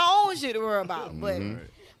 I got my own shit to worry about. But Mm-hmm.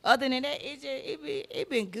 other than that, it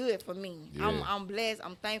been good for me. Yeah. I'm blessed.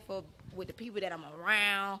 I'm thankful with the people that I'm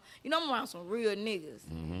around. You know, I'm around some real niggas.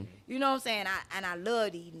 Mm-hmm. You know what I'm saying? I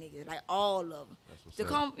love these niggas, like all of them. To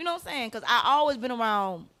come, you know what I'm saying? Because I always been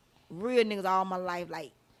around real niggas all my life,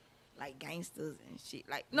 like gangsters and shit.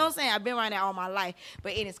 Like, you know what I'm saying? I've been around that all my life.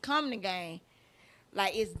 But in this coming game,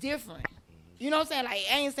 like, it's different. You know what I'm saying? Like,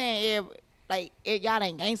 I ain't saying y'all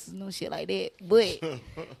ain't gangsters no shit like that. But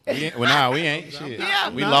We ain't shit. yeah,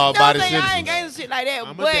 We you law know what I'm abiding saying? I ain't citizens. gangster shit like that. I'm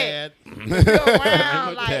a but dad. if you're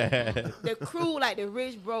around like the crew, like the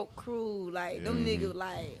rich broke crew, like them niggas,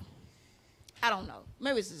 like I don't know.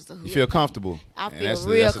 Maybe it's just the hood. You feel comfortable. I And feel that's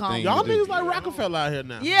real that's the thing comfortable. you Y'all do. niggas like Rockefeller out here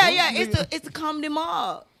now. Yeah. It's the comedy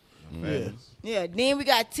mob. Yeah. Yeah, then we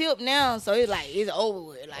got Tip now, so it's like it's over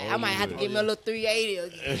with. Like I might have to give me a little 380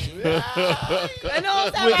 again. You know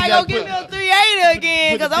what I'm saying? I go give me a 380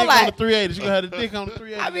 again Put the because I'm dick on like, the 380. She gonna have the dick on the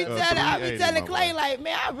 380. I be 380, telling my Clay boy. like,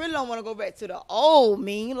 man, I really don't want to go back to the old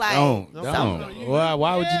me. Like, Don't.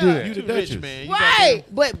 Why would you do that? You the Duchess. rich man. You right?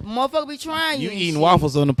 But motherfucker be trying You and eating shit.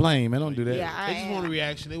 waffles on the plane, man. Don't do that. Yeah, I They just want a am.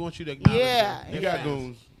 reaction. They want you to acknowledge. Yeah, them. You got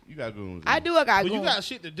goons. You got goons. I do. I got. Well, you goons. got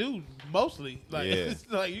shit to do mostly. Like, Yeah. it's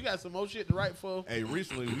like you got some more shit to write for. Hey,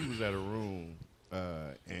 recently we was at a room,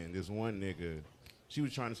 and this one nigga, she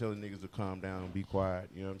was trying to tell the niggas to calm down, be quiet.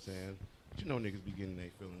 You know what I'm saying? But you know niggas be getting their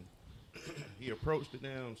feelings. He approached the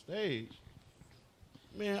damn stage.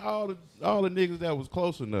 Man, all the niggas that was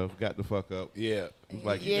close enough got the fuck up. Yeah. It's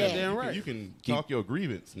like Yeah. Damn right. you can talk your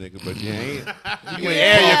grievance, nigga, but you ain't. You ain't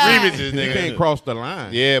air your grievances, You nigga. can't cross the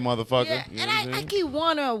line. Yeah, motherfucker. Yeah, You know and what I'm I saying? keep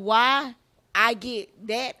wondering why I get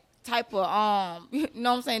that type of you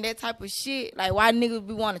know what I'm saying, that type of shit. Like why niggas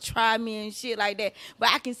be want to try me and shit like that. But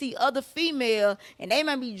I can see other female and they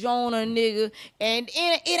might be drawing a nigga and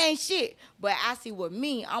it ain't shit. But I see with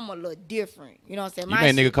me, I'm a little different. You know what I'm saying? You My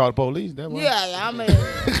made shit- nigga call the police. That one. Yeah, I'm a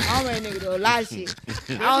nigga do a lot of shit.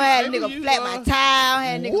 I don't have a maybe nigga you flat my tile,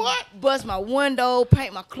 had a nigga bust my window,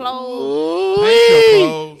 paint my clothes.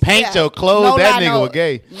 Ooh-wee. Paint Yeah. your clothes. No That lie, nigga no- was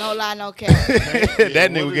gay. No lie, no cap.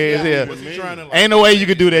 That nigga was gay as hell. Was he trying to, like, Ain't no way you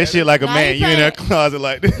could do that shit like a Nah, man. he You in that painted- closet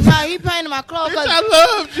like this. No, he painted my clothes.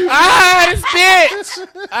 I loved you. Ah, this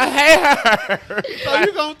bitch. I hate her. So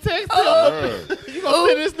you gonna text him? You gonna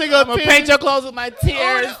send this nigga I'm gonna paint your clothes with my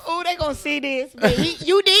tears. Oh, they gonna see this. But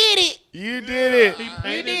you did it. You did it. You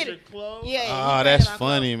Painted did your it. clothes? Yeah. Oh, he that's painted my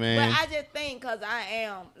funny, clothes. man. But I just think because I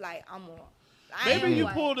am like I Maybe am you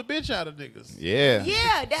like- pulled the bitch out of niggas. Yeah.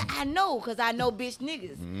 Yeah, that I know because I know bitch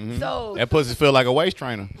niggas. So That pussy feel like a waist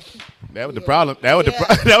trainer. That was the Yeah. problem. That was Yeah.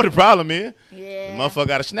 that was the problem, man. The yeah, motherfucker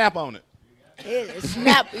got a snap on it. it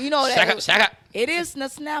snap. You know that. Shaka. It is the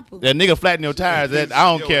snapper. That nigga flatten your tires. That I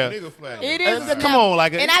don't Yo, care. nigga flag. It is the Come on,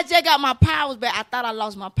 like and I just got my powers back. I thought I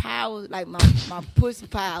lost my powers, like my pussy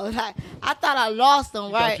powers. Like I thought I lost them,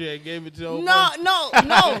 Thought right? you had gave it to old No.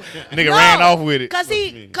 Nigga ran off with it. Cause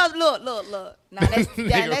look. Now that's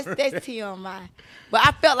TMI. But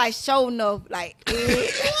I felt like showing up, like,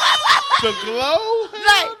 the glow.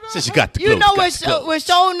 like Since you got the you glow, know got the glow. when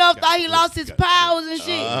showing up thought he lost his powers and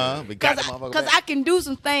shit. We got the motherfucker Cause back. I can do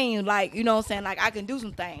some things, like you know what I'm saying, like I can do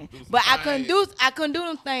some things, but I couldn't do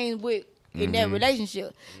them things with. In that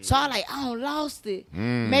relationship, so I like I don't lost it.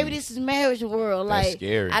 Maybe this is marriage world. That's Like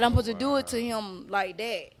scary. I don't put to do it to him like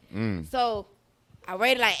that. So I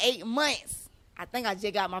waited like 8 months. I think I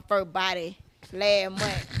just got my first body last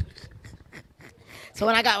month. So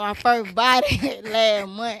when I got my first body last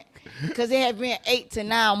month, because it had been 8 to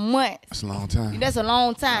 9 months. That's a long time. That's a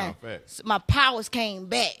long time. Nah, facts. So my powers came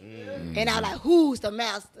back, and I was like, "Who's the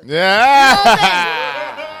master?"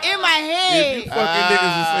 Yeah. In my head, If you fucking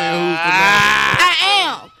niggas is saying who's the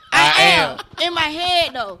man. I am in my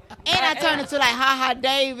head though, and I turned into like Ha Ha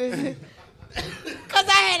Davis, cause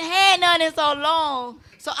I hadn't had none in so long.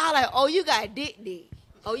 So I like, oh, you got dick.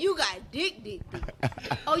 Oh, you got dick.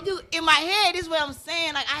 Oh, you in my head. This is what I'm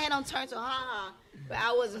saying. Like I had them turned to Ha Ha. But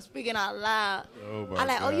I wasn't speaking out loud. Oh my I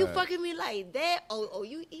like, oh, you God. fucking me like that? Oh,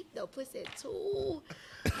 you eat the pussy too?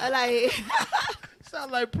 I like,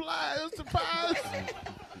 Sound like pliers to pies.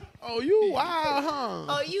 Oh, you wild, huh?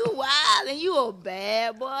 oh, you wild and you a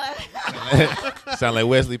bad boy. Sound like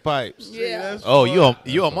Wesley Pipes. Yeah. Oh,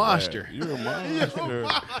 you a monster. You're a monster.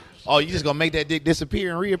 Oh, you just gonna make that dick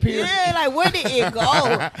disappear and reappear? Yeah, like where did it go?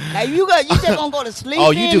 Like you just gonna go to sleep?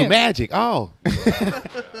 Oh, you in do it? magic. Oh. So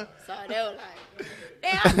they were like,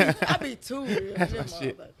 damn, I be too real. This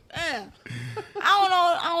shit. motherfucker. Damn.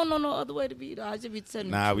 I don't know no other way to be though. I just be telling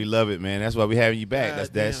you. Nah, we love it, man. That's why we having you back. God That's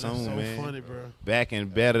damn, that soon, so man. funny, bro. Back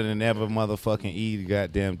and better than ever, motherfucking E.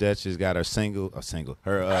 Goddamn Duchess got her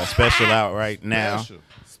her special out right now. Special.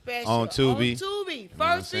 On Tubi. First what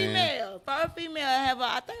I'm saying? female. First female ever.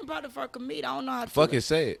 I think probably the first comedian. I don't know how to Fuck do it,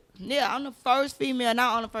 say it. Yeah, I'm the first female.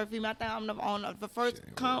 Not on the first female. I think I'm the first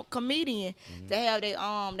comedian to have their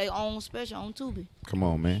own special on Tubi. Come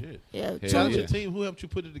on, man. Yeah, Hell Shout out Tubi. to yeah. the team who helped you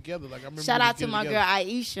put it together. Like I remember. Shout you out to getting my together.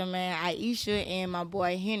 girl Aisha, man. Aisha and my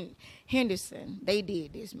boy Henderson. They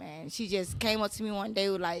did this, man. She just came up to me one day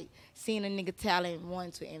with like seeing a nigga talent and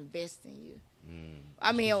wanting to invest in you.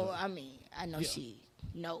 I mean, I know she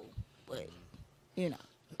know, but you know.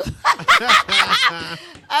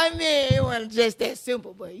 I mean, it wasn't just that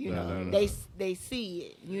simple, but you know, they see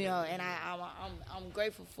it, you know, and I'm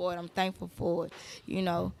grateful for it. I'm thankful for it, you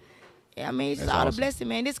know. I mean, it's That's all a awesome. blessing,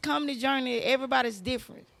 man. This comedy journey, everybody's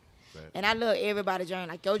different. Right. And I love everybody's journey.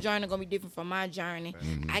 Like, your journey going to be different from my journey.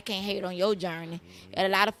 Mm-hmm. I can't hate on your journey. And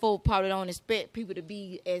a lot of folk probably don't expect people to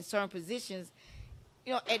be in certain positions,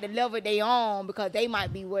 you know, at the level they on because they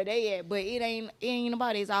might be where they at. But it ain't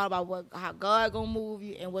about it. It's all about how God going to move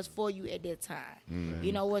you and what's for you at that time. Mm-hmm.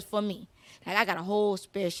 You know, what's for me. Like, I got a whole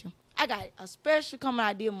special. I got a special coming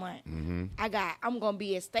out this month. Mm-hmm. I'm going to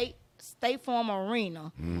be at State Farm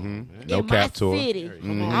Arena No in my cap tour. city.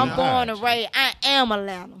 Mhm. I'm going to raid. I am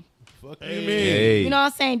Atlanta. Amen. Hey. You know what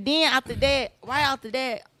I'm saying? Then after that, right after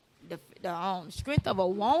that, the Strength of a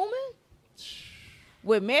Woman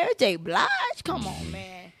with Mary J. Blige. Come on,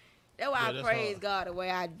 man. That's why I that's praise hard. God the way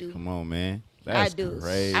I do. Come on, man. I That's do.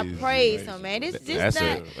 crazy. I praise him, man. This That's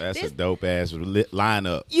not. a This, dope ass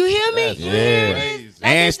lineup. you hear me? That's You hear Yeah. this?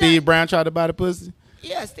 Like, And this Steve not- Brown tried to buy the pussy.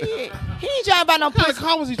 Yeah, Steve. He ain't trying to buy no What kind of pussy.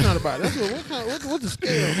 car was he trying to buy? That's what's the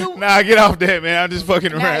scale? Nah, get off that, man. I'm just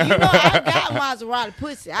fucking Now, around. you know I got Maserati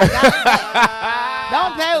pussy. I got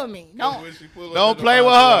Don't play with me. Don't play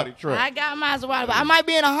with her. I got Maserati, but I might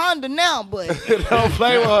be in a Honda now, but Don't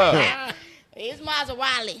play with her. it's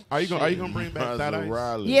Maserati. Are you gonna bring back that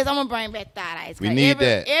ice? Yes, I'm gonna bring back Thought Ice. We need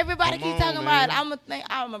that. Everybody Come keep talking on, about it. man.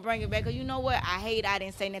 I'm gonna bring it back. Cause you know what? I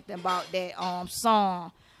didn't say nothing about that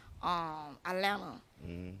song, Atlanta.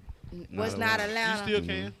 What's not You Atlanta? still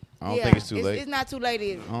can. I don't think it's too late. It's not too late,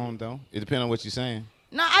 is it? I don't know. It depends on what you're saying.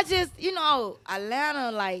 No, I just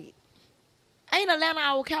Atlanta like ain't Atlanta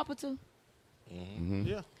our capital?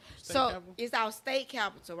 Yeah. State So capital. it's our state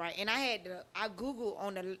capital, right? And I Googled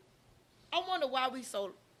on the. I wonder why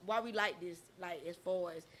we like this, like as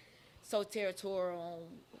far as so territorial on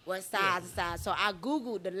what side to side. So I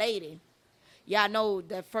Googled the lady. Y'all know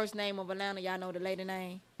the first name of Atlanta. Y'all know the lady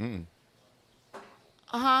name.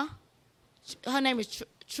 Her name is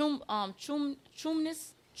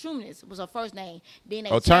Chumness. Chumness was her first name. Then they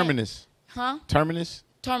changed- Terminus. Huh? Terminus?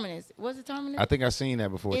 Terminus. Was it Terminus? I think I've seen that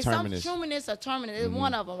before. It's Terminus. some Terminus or Terminus. It's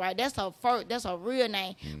one of them, right? That's her first. That's her real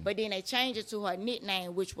name. But then they changed it to her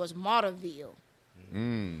nickname, which was Martyville.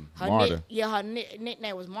 Her Martyr. her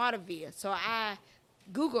nickname was Martyville. So I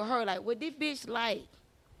Googled her, like, what this bitch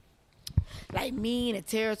like mean and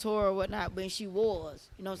territorial or whatnot, but she was.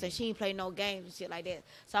 You know what I'm saying? She ain't play no games and shit like that.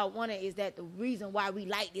 So I wonder, is that the reason why we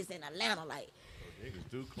like this in Atlanta? Like,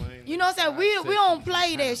 Niggas do claim. you know what I'm saying? We don't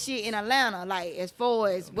play that shit in Atlanta, like as far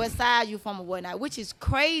as what side you from or whatnot, which is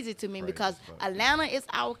crazy to me because Atlanta is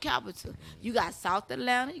our capital. You got South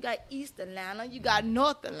Atlanta, you got East Atlanta, you got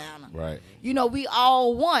North Atlanta. Right. You know, we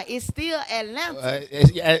all one. It's still Atlanta.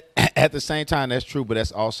 At the same time, that's true, but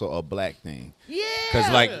that's also a black thing. Yeah. Because,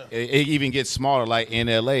 like, it even gets smaller. Like, in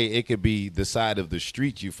L.A., it could be the side of the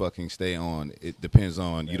street you fucking stay on. It depends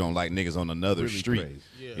on, you don't like niggas on another Really street. crazy.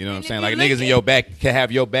 You know what I'm And saying? if Like, you look niggas in at- your back can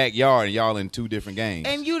have your backyard, and y'all in two different games.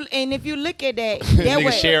 And if you look at that,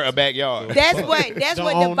 Niggas share a backyard. That's what Don't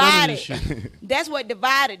own none of this divided. That's what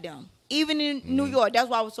divided them. Even in New York, that's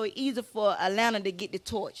why it was so easy for Atlanta to get the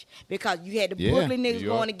torch because you had the Yeah, Brooklyn New niggas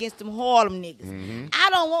York. going against them Harlem niggas. I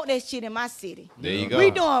don't want that shit in my city. There you go.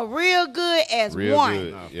 We doing real good as Real one. good,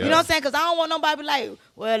 You yeah. know what I'm saying? Because I don't want nobody to be like,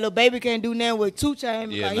 well, little baby can't do nothing with 2 Chainz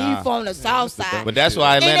because Yeah, nah. he from the South Side. But that's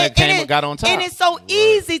why Atlanta got on top. And it's so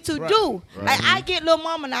easy to do. Like, I get Lil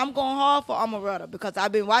Mama now. I'm going hard for Amaretta because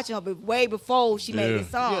I've been watching her way before she made this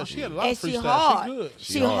song. Yeah, she had a lot and of she freestyle. hard. She good.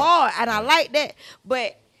 She hard. And I like that.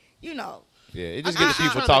 But, you know. Yeah, it just gets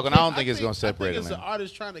people talking. I don't think it's going to separate I think it's an Atlanta.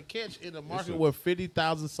 artist trying to catch in a market where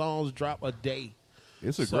 50,000 songs drop a day.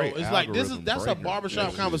 It's a So great. it's like algorithm that's a breaker.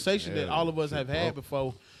 barbershop Yeah, conversation yeah. that all of us have had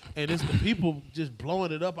before, and it's the people just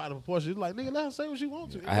blowing it up out of proportion. It's like, nigga, let her say what she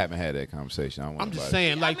wants to. I haven't had that conversation. I don't want I'm just nobody-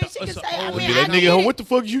 saying, like, I mean, she it's can a say- I old- mean, Be I that don't nigga, get what the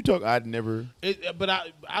fuck you talking? I'd never. but I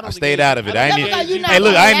don't. I stayed out of it. I That's ain't because even. you're not Hey,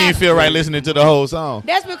 look, I ain't even from feel right listening to the whole song.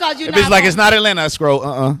 That's because you're If not it's like from, it's not Atlanta, I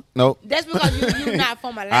scroll. Nope. That's because you're not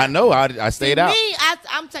from Atlanta. I know. I stayed See, out. Me,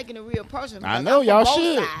 I'm taking the real person. I because know, I'm from y'all both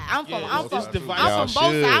should. sides. I'm from Y'all both should.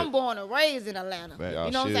 sides. should. I'm born and raised in Atlanta. Y'all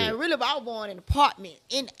You know what I'm should. saying? Really, but I was born in an apartment,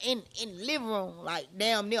 in the living room, like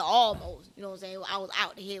damn near almost. You know what I'm saying? I was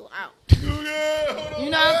out. The head was out. You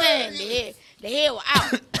know what I'm saying? The head was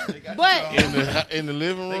out. But In the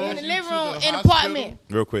living room. in the living room, in the hospital? apartment.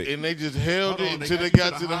 Real quick. And they just held Hold it on, until they they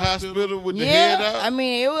got got you to the hospital with the Yeah, head out. I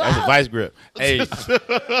mean, it was That's a out. vice grip. Hey,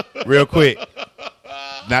 real quick.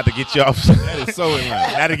 Not to get you off. That is so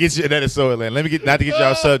Atlanta. Not to get you. That is so Atlanta. Not to get you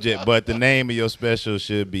off subject, but the name of your special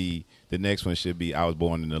should be. The next one should be. I was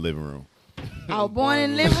born in the living room. I was born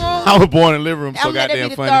in the living room. I was born in the living room. So I'm gonna let that goddamn be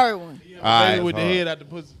the funny. third one. All right, with the hold on. head out the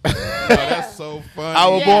pussy. Oh, that's so funny. I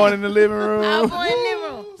was Yeah. born in the living I was room. born in the living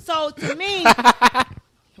room. So to me,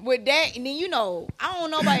 with that, and then I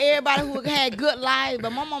don't know about everybody who had good lives,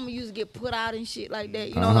 but my mama used to get put out and shit like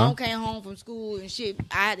that. I came home from school and shit.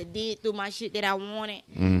 I had to dig through my shit that I wanted.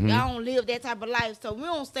 Y'all don't live that type of life, so we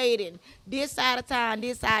don't stay in this side of town,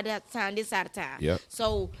 this side of town, this side of town. Yep.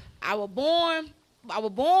 So I was born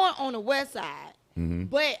on the west side,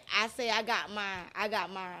 but I say I got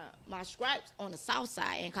my stripes on the south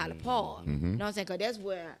side in College Park. You know what I'm saying? Cause that's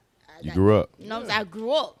where. You grew up. You know what I'm saying? I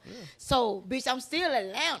grew up. Yeah. So, bitch, I'm still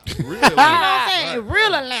Atlanta. Real you know what I'm saying? Right.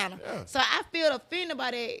 Real Atlanta. Yeah. So, I feel offended by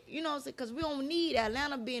that, you know what I'm saying? Because we don't need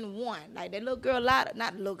Atlanta being one. Like, that little girl, Lotto,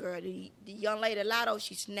 not the little girl, the young lady, Lotto,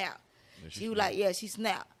 she snapped. Yeah, she was like, yeah, she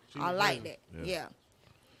snapped. I like that. Yeah.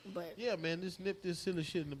 But yeah, man, just nip this silly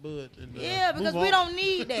shit in the bud. And, because we don't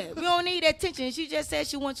need that. We don't need that attention. She just said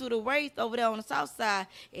she went to the race over there on the south side,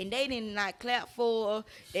 and they did not clap for her.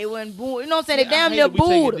 They wasn't booed. You know what I'm saying? They damn near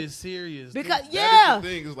booed her. This serious. Because that is the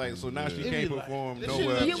thing is like, so now she can't perform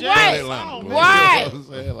nowhere. Right. Right.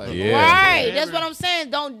 Right. That's what I'm saying.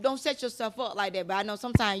 Don't set yourself up like that. But I know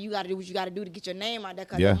sometimes you got to do what you got to do to get your name out there.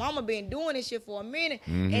 Because your mama been doing this shit for a minute,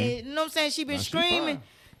 and you know what I'm saying? She been screaming.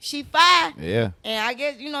 She fired. Yeah. And I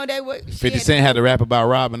guess, they were. 50 Cent had to rap about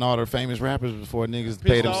robbing all the famous rappers before niggas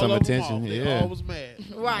paid him some attention. They all was mad.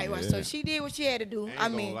 Right. So she did what she had to do. I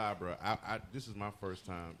mean, gonna lie, bro. This is my first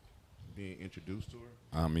time being introduced to her.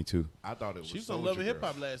 Me too. I thought it was. She was on Love and Hip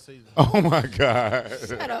Hop last season. Oh my God.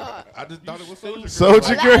 Shut up. I just thought it was Soulja Girl.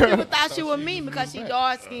 Soulja Girl. A lot of people thought she was mean because she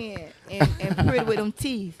dark skinned and pretty with them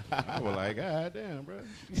teeth. I was like, God damn, bro.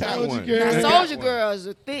 Soulja Girl. Now, Soulja Girls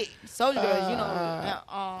are thick. Soulja Girls,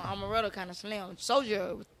 Amaretto kind of slim. Soulja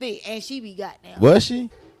Girl was thick, and she be goddamn. Was she?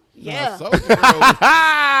 Yeah. Soulja Girl was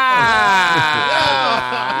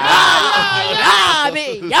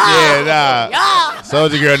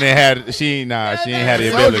Soulja Girl didn't have. She ain't had the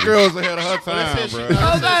ability. Soulja Girl was ahead of her time, bro.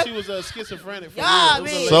 She was schizophrenic.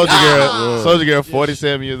 Soulja Girl,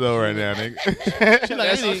 47 years old right now,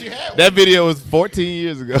 nigga. That video was 14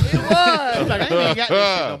 years ago. It was. She's like, I ain't got that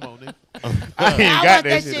shit no more, nigga. I ain't got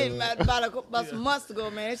that shit about some months ago,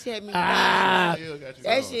 man. That shit had me.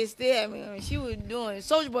 That shit still had me. I mean, she was doing.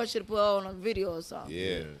 Soulja Boy should have put her on a video or something.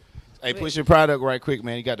 Yeah. Hey, push your product right quick,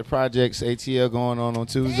 man. You got the projects ATL going on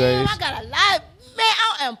Tuesdays. Damn, I got a lot. Man,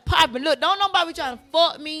 I am popping. Look, don't nobody be trying to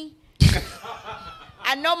fuck me.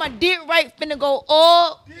 I know my dick rate finna go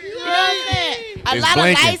up. You know what I'm saying? A lot of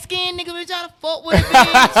light-skinned niggas be trying to fuck with me.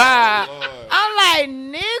 I'm like,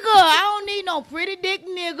 nigga, I don't need no pretty dick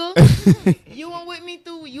nigga. You went with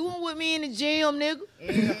me in the gym, nigga.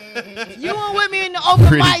 You went with me in the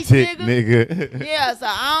open mics, nigga. Yeah, so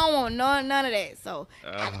I don't want none of that. So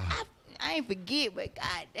I ain't forget, but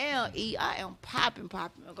goddamn, I am popping.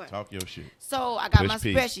 Okay. Talk your shit. So I got my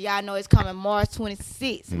special. Y'all know it's coming March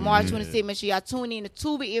 26th. March 26th. Make sure y'all tune in to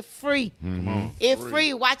Tubi. It's free. It's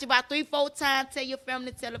free. Watch it about 3-4 times. Tell your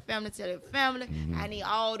family. Tell your family. I need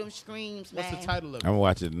all them streams, man. What's the title of it? I'm gonna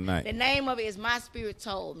watch it tonight. The name of it is My Spirit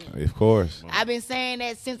Told Me. Of course. I've been saying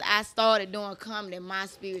that since I started doing comedy. My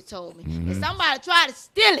Spirit Told Me. And somebody tried to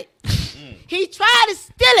steal it. He tried to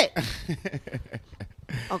steal it.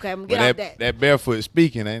 Okay, I'm gonna get off that. That barefoot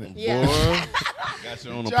speaking, ain't it? Yeah. Boy. Got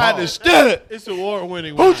you on the Tried to steal it. It's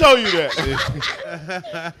award-winning. Who told you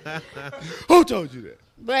that? Who told you that?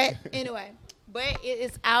 But anyway, it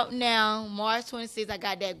is out now, March 26th. I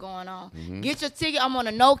got that going on. Get your ticket. I'm on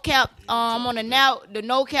a no cap. I'm on the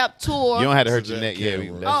no cap tour. You don't have to hurt your neck yet.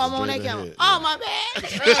 I'm on that camera. Oh my bad.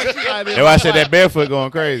 That's why I said that barefoot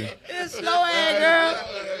going crazy. It's slow ass girl.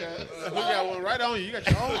 You got one right on you. You got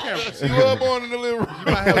your own camera. She was born in the living room.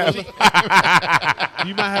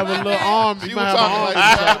 You might have a little arm. You might have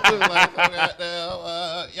an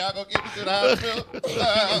arm. Y'all gonna get me to the hospital.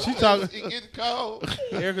 She talking. It gets cold.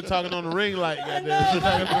 Erica talking on the ring light. My bad.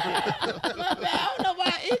 I don't know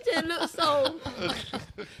why it just looks so.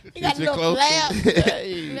 You got a little flap.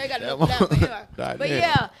 You got a little flap. But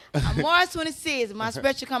yeah, March 26th, my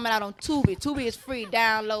special coming out on Tubi. Tubi is free.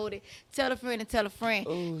 Download it. Tell a friend and tell a friend.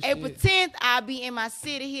 April 10th, I'll be in my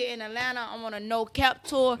city here in Atlanta. I'm on a no cap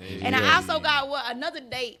tour, and I also got another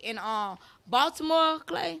date in Baltimore,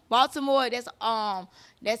 Clay. Baltimore. That's on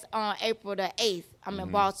April the 8th. I'm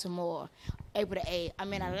in Baltimore. April the 8th.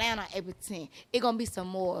 I'm in Atlanta April 10th. It's gonna be some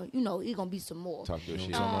more. It's gonna be some more. Talk your shit.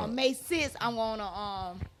 May 6th, I'm on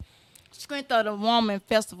a Strength of the Woman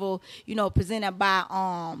Festival. Presented by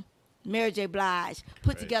Mary J. Blige,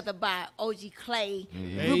 put together by OG Clay,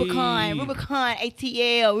 Rubicon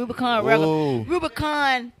ATL,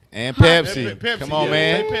 Rubicon And Pepsi. Pepsi, Come on, yeah.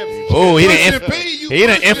 man. Say Pepsi. Oh, he Push done it, P, you he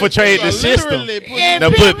done push it. infiltrated the You system. literally push And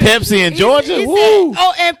Done put Pepsi in Georgia. He Woo. said,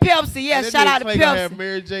 oh, and Pepsi. Yeah, And that shout nigga out to Clay gonna have Pepsi.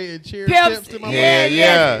 Mary J and Cherry Pepsi. Pepsi. my Yeah, boy.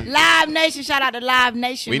 yeah. Live Nation. Shout out to Live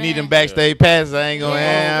Nation. We man. need them backstage passes. I ain't gonna.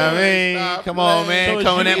 Yeah. I mean, Stop come on, playing. man. So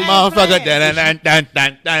Come on, you that ain't motherfucker. playing. Dun, dun, dun,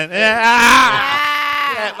 dun, dun.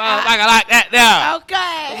 That motherfucker like that now.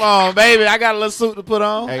 Okay. Come on, baby. I got a little suit to put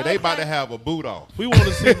on. Hey, they about to have a boot off. We want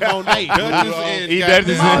to see Monet. Duchess and He goddamn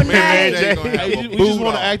Duchess and Mary Mary J J. gonna have Hey, a we just boot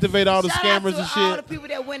want to off. activate all the Shout scammers out and to all the shit. people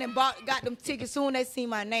that went and got them tickets soon they see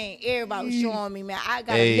my name. Everybody was showing me, man. I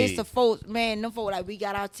got Hey. a list of folks, man. Them folks like we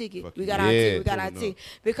got our ticket. We got our yeah. ticket. We got our Pulling ticket.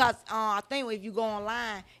 Because I think if you go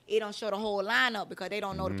online, it don't show the whole lineup because they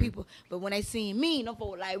don't know the people. But when they see me, them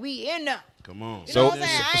folks like we in there. Come on. You know So, what I'm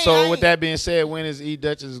saying? I so ain't- with that being said, when is E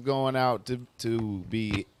Duchess going out to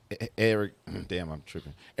be Eric? Damn, I'm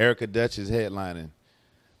tripping. Erica Duchess headlining.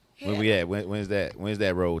 When we at? When's that? When's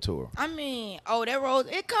that road tour? I mean, that road,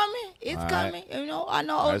 it coming. It's All right. coming. You know, I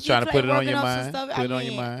know. I was OG trying to Clay put it on working your up some mind. stuff. Put I it on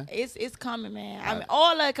your mean, mind. It's coming, man. I mean,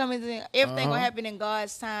 all that coming. Everything gonna happen in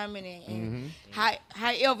God's timing, and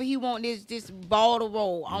however He want this ball to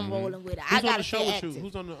roll, I'm rolling with it. I Who's on gotta the show stay with you? active.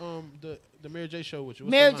 Who's on the Mary J show with you?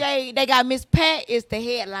 What's Mary the line? J, they got Miss Pat is the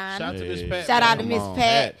headliner. Shout out to Miss Pat. Shout out to Come Miss on.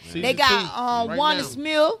 Pat. Season They got two, right Wanda now.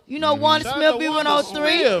 Smith. You know Wanda Shout Smith, out to Wanda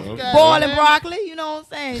B103. Smith. Boiling Broccoli. You know what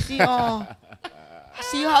I'm saying?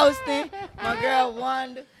 She hosting. My girl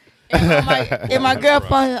Wanda. And my girl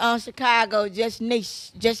from Chicago, Just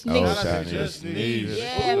Niche. Just Niche. Oh, Shout out to Shiny. Just Niche.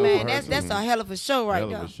 Yeah, man, that's a hell of a show right Hell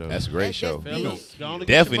there. of a show. That's a great show. That's big. Go on and get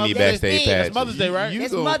Definitely your need Mother's backstage Day. passes. That's Mother's Day, right?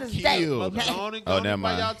 It's gonna Mother's Day. kill. Go on and Oh, go never and buy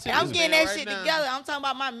mind. y'all And tickets, I'm getting man, that right shit now. together. I'm talking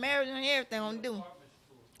about my marriage and everything I'm doing.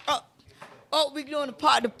 We doing the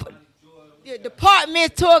part. The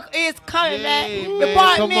department tour is coming, Yay, man. man.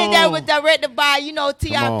 Department Come that on. was directed by, on.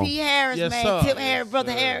 T.I.P. Harris, Yes, man. sir. Tip Harris,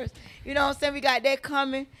 Brother Harris. You know what I'm saying? We got that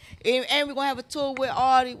coming. And we're going to have a tour with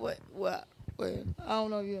all the, what, I don't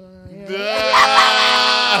know if you know.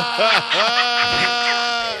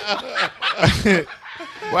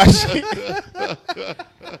 Why she?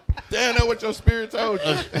 Damn, know what your spirit told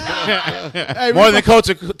you. More than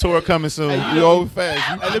culture tour coming soon. You old fast.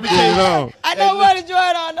 Hey, let me tell you on. I don't want to join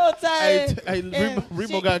on no Hey, time. hey, Remo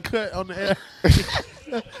shit. got cut on the air.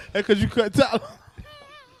 That's because you cut Tyler.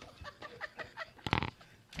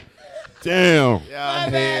 Damn. My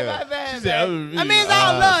bad, my bad. She said, man. I mean, it's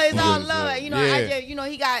all love. It's all yes, love. You know, yeah. I just,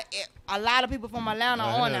 he got a lot of people from Atlanta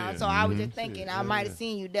on now. So I was just thinking I might have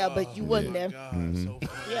seen you there, but you wasn't there.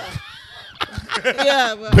 Yeah.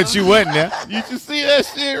 Yeah, But you wasn't there. You should see that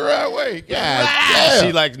shit right away. God She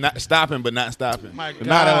damn. like not stopping, but not stopping. My God.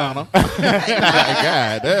 Not Atlanta.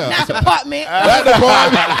 God damn. not department. Not the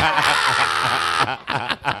party.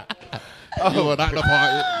 Oh, not the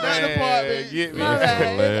party. Man, get me. My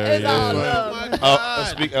bad. It's all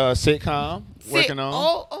love. Sitcom working on.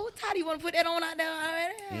 Oh, Todd, you want to put that on out there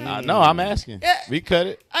already? No, I'm asking. Yeah. We cut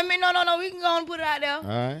it. I mean, no. We can go and put it out there. All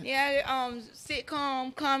right. Yeah,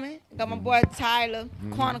 sitcom coming. Got my boy Tyler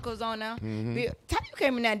Chronicles on there. Tyler, you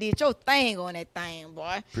came in there and did your thing on that thing,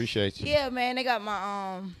 boy. Appreciate you. Yeah, man. They got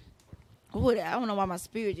my I don't know why my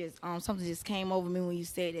spirit just something just came over me when you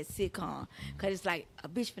said that sitcom, cause it's like a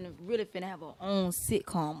bitch really finna have her own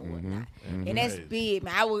sitcom or whatnot, and that's big,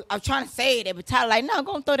 man. I was trying to say that, but Tyler like, no,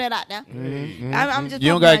 go and throw that out there. I'm just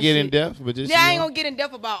You don't pumping gotta my get in shit. depth, but just Yeah, I ain't gonna get in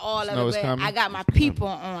depth about all know of it's it, but coming. I got my people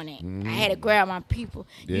on it. I had to grab my people.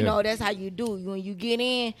 Yeah. You know, that's how you do. When you get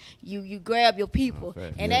in, you grab your people,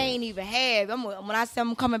 and they ain't even have. When I say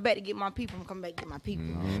I'm coming back to get my people, I'm coming back to get my people.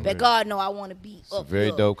 But God know I want to be up. very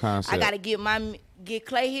here. dope concept. I gotta get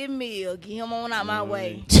Clay his meal, get him on out my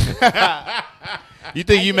way. You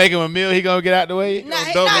think you make him a meal, he gonna get out the way? No,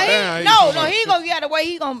 double down. he ain't gonna get out of the way.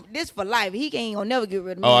 He gonna this for life. He ain't gonna never get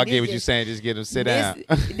rid of me. Oh, I This get what you're just- saying. Just get him sit down.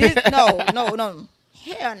 No.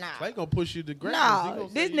 Hell nah. Clay gonna push you to ground. No,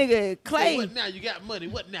 this nigga Clay. What now? You got money.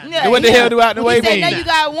 What now? Yeah, What the hell do out the way He said, mean? now you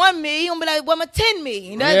got 1 million. He gonna be like, well, my 10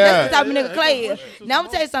 million. That's the type of nigga Clay is. Now I'm gonna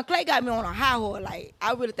tell you something. Clay got me on a high horse. Like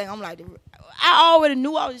I really think I'm like, I already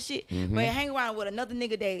knew all this shit, but hang around with another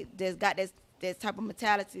nigga that's got that type of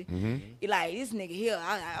mentality. You like this nigga here.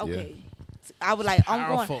 Okay. I was like, I'm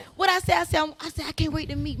Powerful. going. What I said, I can't wait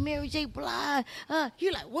to meet Mary J. Blige. He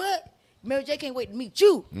like, what? Mary J. can't wait to meet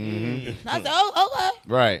you. I said, oh, okay.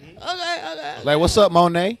 Right. Okay. Like, what's up,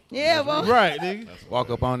 Monet? Yeah, well, Right, nigga.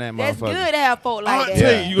 Walk up on that that's motherfucker. good to have folk like that.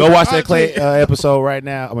 tell you, Go watch that I'll Clay tell episode right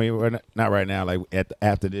now. I mean, not right now. Like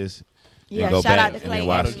after this, Yeah, go shout back out to and Clay then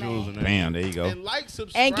watch Harris, it. man. Bam, there you go. And like,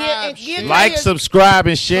 subscribe, And share. give Like, subscribe,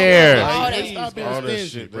 and share. All that. Please, Stop being All that stingy,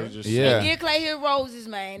 shit, bro. they just Yeah. And give Clay his roses,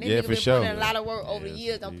 man. That Yeah, nigga for been sure. putting in a lot of work over the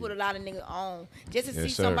years. Don't put a lot of niggas on just to Yes, see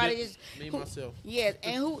sir. somebody just. Me who- myself. Yes,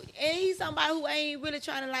 and he's somebody who ain't really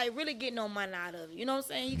trying to like really get no money out of it. You know what I'm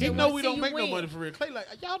saying? He He just know wanna we see don't you make no win. money for real. Clay like,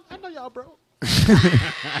 y'all, I know y'all broke.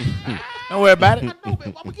 Don't worry about it. I know, man.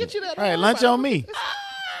 I'm gonna get you that. All right, Don't lunch worry on about me. it.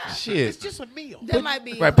 It's Shit. just a meal. That might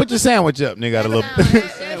be. Right, put your sandwich up. Nigga got a little,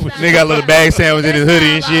 Nigga nigga got a little bag sandwich in his hoodie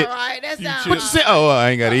and shit. Right, that sounds Put your oh, I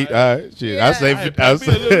ain't gotta eat. All right, shit. I say, Hey, pack me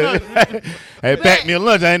a little lunch. hey, pack me a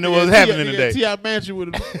lunch. I didn't know what was happening today. T.I. Mansion with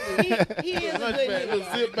a He is a lunch good bag, nigga.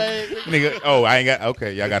 little zip bag. Nigga, oh, I ain't got.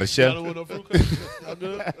 Okay, y'all got a Y'all chef. don't want no fruit cake? Y'all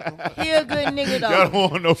good? He a good nigga Y'all though.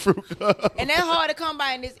 don't want no fruit cup. And that's hard to come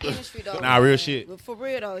by in this industry though. Nah, real man. shit. But for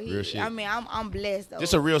real though, Real shit. I mean, I'm blessed though.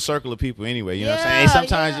 Just a real circle of people, anyway. You know what I'm saying? Yeah, And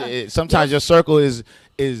sometimes, yeah. sometimes your circle is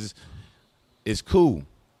cool.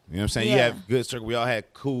 You know what I'm saying? You Yeah. have good circle. We all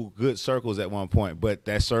had cool, good circles at one point, but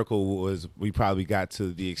that circle was we probably got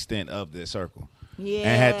to the extent of that circle. yeah.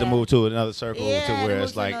 And had to move to another circle Yeah, to had to where move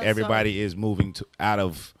it's to like another everybody is moving out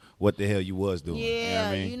of what the hell you was doing. Yeah, You know what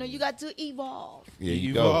I mean? you know, you got to evolve. Yeah,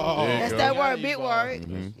 you Evolve. go. There you That's go. that word, big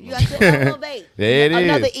word. You got to elevate. There it is.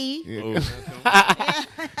 Another E. Yeah.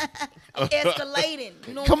 Escalating.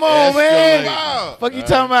 You know Come what on, man. Wow. Fuck you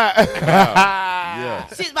talking about? Yeah.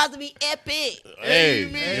 Shit's about to be epic. Hey,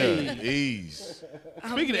 yeah. Ease.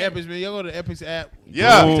 Speaking of Epics, man, y'all go to the Epics app.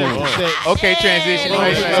 Yeah. Protect your sets. Okay, transition. Yeah.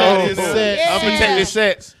 Unprotected sets. Yeah. Unprotected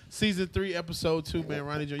sets. Season 3, episode 2, man.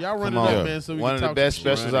 Ronnie Joe, y'all run Come it on. up, man. So we One can of the talk best some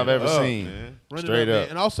shit. specials I've ever up, seen. man. Run it Straight man. up.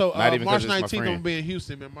 And also, Not even 'cause March it's my 19th, I'm friend. gonna be in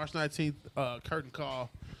Houston, man. March 19th, curtain call,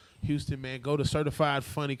 Houston, man. Go to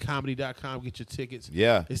CertifiedFunnyComedy.com, get your tickets.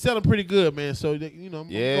 Yeah. It's selling pretty good, man. So, you know, I'm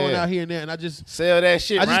going out here and there, and I just Sell that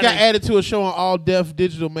shit. got Ronnie. added to a show on All Def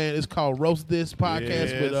Digital, man. It's called Roast This Podcast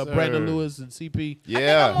Yes, with sir. Brandon Lewis and CP. I think I'm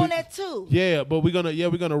Yeah. on that too. Yeah, but we're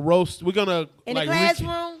gonna roast. We're gonna In like the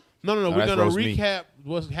classroom. No, No, we're that's gonna roast me. recap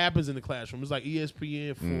what happens in the classroom. It's like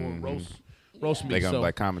ESPN for roast me. They gonna So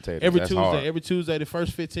like commentators. every That's Tuesday, hard. every Tuesday, the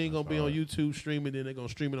first 15 gonna be on YouTube streaming. Then they're gonna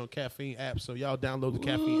stream it on Caffeine app. So y'all download the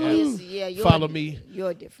Caffeine app. Yeah, you're, Follow me.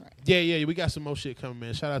 You're different. Yeah, we got some more shit coming,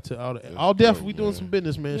 man. Shout out to all Def. We doing some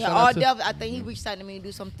business, man. Yeah, Shout all out to Def. I think he reached out to me to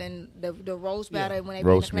do something. The roast battle when they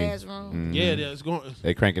Roast be me. in the classroom. yeah, it's going.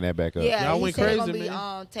 They cranking that back up. Yeah, Y'all he went said they're gonna crazy, be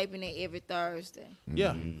man. taping it every Thursday.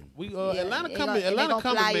 Yeah, we Yeah, Atlanta they coming. gonna- and they Atlanta gonna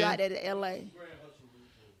fly coming, you man. out there to LA.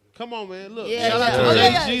 Come on, man. Look, Yeah, shout out yeah. to Oh, yeah,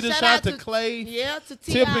 Jay yeah. G. Shout Shout out out to to- Clay. Yeah, to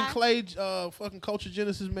T.I. Tip and Clay, fucking Culture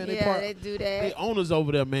Genesis, man. Yeah, they do that. They owners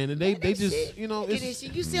over there, man, and they That just shit- you know look at it's this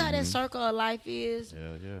shit. You see how that circle of life is?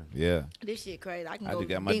 Yeah. This shit crazy. I can I go just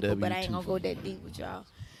got my deeper, but I W2 ain't gonna go that deep with y'all.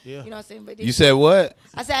 yeah. You know what I'm saying? But this You said what?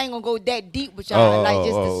 I said I ain't gonna go that deep with y'all. Oh, like oh,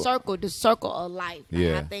 just oh. the circle of life. Like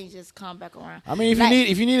Yeah. how things just come back around. I mean, if Like-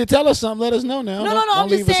 you need to tell us something, let us know now. No. Don't I'm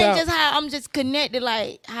just leave us saying, out. just how I'm just connected,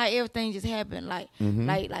 like how everything just happened, like Mm-hmm.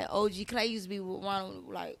 like OG Clay used to be one of,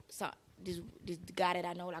 like this guy that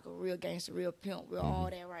I know, like a real gangster, real pimp, real all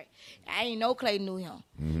Mm-hmm. that, right? I ain't know Clay knew him,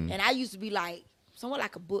 and I used to be like somewhat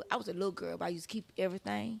like a book. I was a little girl, but I used to keep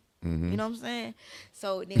everything. Mm-hmm. You know what I'm saying?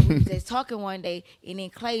 So then we was just talking one day, and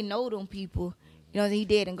then Clay know them people. You know, he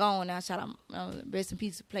dead and gone now. Shout out, rest in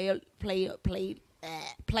peace, play.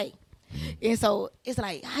 And so it's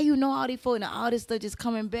like, how you know all these folks and all this stuff just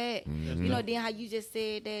coming back? You know, then how you just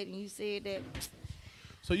said that and you said that.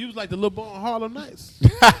 So you was like the little boy on Harlem Nights.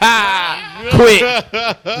 Quick.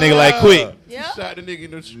 Nigga like quick. Yeah. Shot the nigga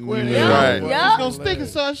in the square. Yeah. Right. Yeah. He's gonna stick it,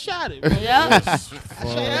 so I shot it. Man. Yeah. Shot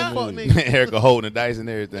that fuck nigga. Erica holding the dice and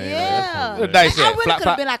everything. Yeah. Where the dice I at? really Flop, could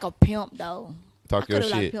flop. have been like a pimp though. Talk I your could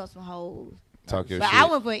have like shit. pimped some hoes. Talk your But shit. I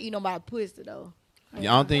wasn't gonna eat nobody pussy though. I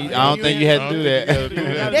don't think you had to do that.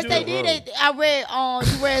 Yes, they did. I read.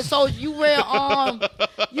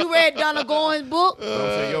 You read Donna Goins' book.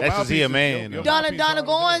 That's just he a man. Donna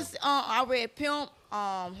Goins. I read Pimp,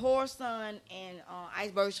 Horse Son, and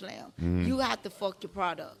Iceberg Slam. You have to fuck your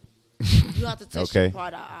product. You have to touch Okay. your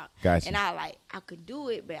product out. Gotcha. And I could do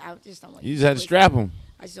it, but I just don't want. You just had to strap him.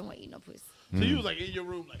 I just don't want to eat no pussy. So you was like in your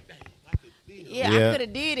room, like, damn, I could deal. Yeah, Yeah. I could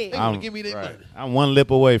have did it. They I'm- gonna give me that money. I'm one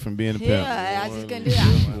lip away from being a pimp. Yeah, I just couldn't do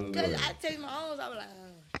it. Because I take my own, I was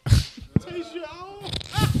like, Taste your own.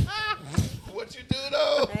 What you do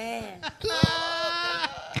though? man.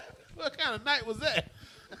 What kind of night was that?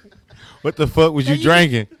 What the fuck was you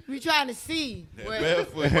drinking? We trying to see. Where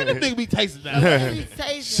What the nigga be tasting that? we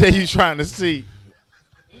tasting. Say you trying to see.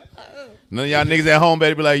 None of y'all niggas at home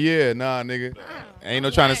better be like, yeah, nah, nigga. Ain't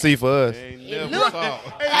no trying to see for us. Ain't It never look- saw.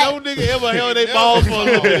 No nigga ever held their balls for a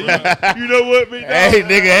little bit. You know what, me? Hey,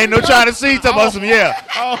 nigga, ain't no trying to see. Talking about some, yeah.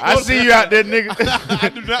 I see you out there, nigga. I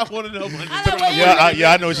do not want to know. I know what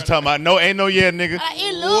Yeah, I know what you're talking about. No, ain't no yeah, nigga.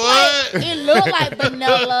 it look like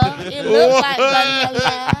vanilla. It look like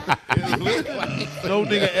vanilla. No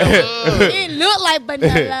nigga ever. It look like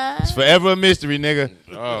vanilla. It's forever a mystery, nigga.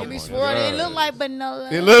 Oh, Be my sworn God. it look like vanilla.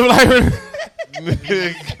 It look like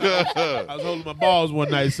I was holding my balls one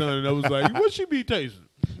night, son, and I was like, "What she be tasting?"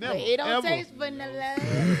 Never. But it don't ever. taste vanilla.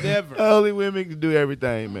 Never. only women can do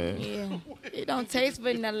everything, man. Yeah, it don't taste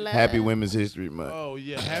vanilla. Happy Women's History Month. Oh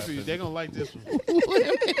yeah, happy. They gonna like this one.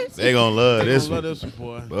 They gonna love They this gonna love one. this one,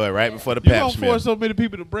 boy. Boy, right before the You pap gonna smear. force so many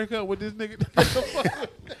people to break up with this nigga?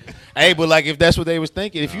 Hey, but like if that's what they was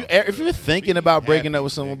thinking, if you're thinking about breaking up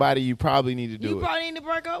with somebody, you probably need to do You it. probably need to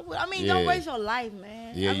break up with. I mean, Yeah. don't waste your life,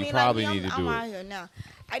 man. Yeah, I you mean, probably like, need to I'm do out it. here now.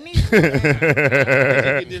 I need to slow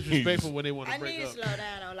down. Get disrespectful when they want I to break need to up. slow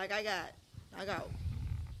down though. Like I got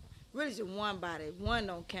really just one body. One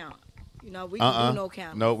don't count. You know, we can do no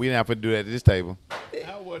count. No, we not gonna do that at this table.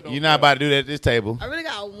 How was You're not about to do that at this table. I really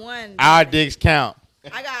got one. Our dicks count.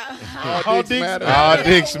 I got. All dicks matter. All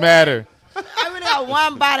dicks matter. I really got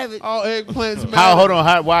one body of it. All eggplants matter. How? Hold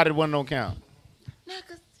on. Why did one don't count? Nah,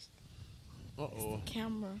 'cause Uh-oh.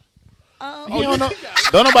 camera. You don't know.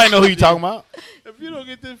 Don't nobody know who you talking about. If you don't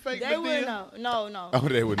get this fake They would Medea, know. No. Oh,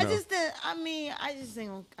 they would I know. just didn't. I mean, I just ain't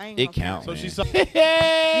gonna. I ain't It gonna count. so man. she saw. You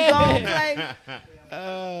gonna play?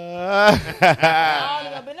 Oh,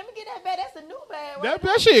 but let me get that bag. That's a new bag. Right?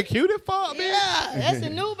 that shit cute as fuck, man. Yeah, that's a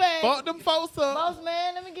new bag. Fuck them folks up. Boss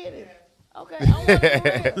man, let me get it. Okay, I want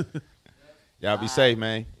it. Y'all be safe,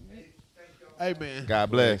 man. Hey man.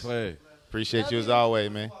 God bless. Clay. Appreciate you as always,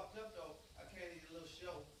 man.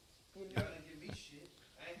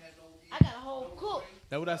 I got a whole cook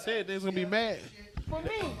That's what I said. They's gonna be mad. for me.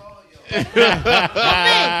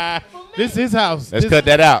 This is his house. Let's This- cut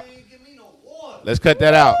that out. Let's cut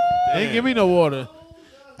that out. They ain't give me no water.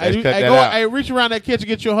 Let's Hey, cut hey, that go, out. hey, reach around that kitchen,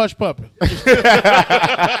 get your hush puppy.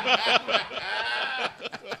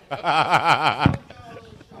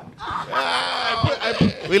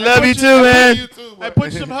 We love you too, man. Hey,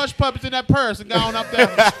 put some hush puppies in that purse and go on up there.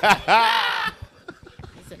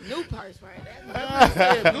 It's a new purse right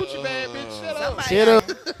there. Gucci bag, bitch. Shut up. Shut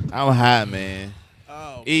up. I'm high, man.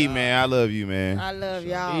 Oh, E, man, I love you, man. I love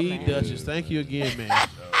y'all, E man. Duchess, thank you again, man.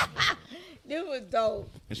 This was dope.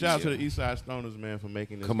 And shout out to the Eastside Stoners, man, for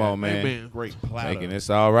making this. Come on, man. man. Great platter. Making this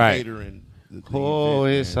all right. Catering the Oh,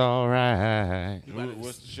 event, it's man. all right.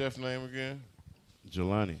 What's the chef's name again?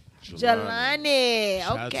 Jelani. Jelani.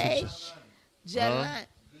 Shout out Okay. to- Jelani.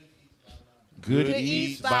 Good Good eat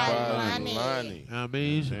East by by Lonnie. Lonnie. I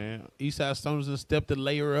mean, Man, Eastside Stoners and step the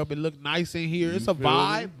layer up. It look nice in here. It's a you feel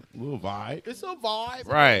vibe. me? Little vibe. It's a vibe.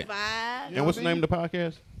 Right. Vibe. And what's the name of the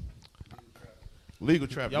podcast? Legal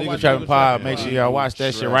Trap. Y'all Legal watch Trapping Legal Pod. Trapping Make sure Pod. y'all watch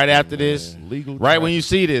that shit right after this. Legal Right when Trapping. you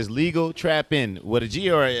see this, Legal Trapping. With a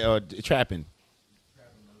G or Trapping?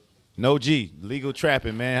 No G. Legal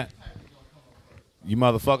Trapping, man. You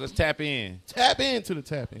motherfuckers tap in. Tap into the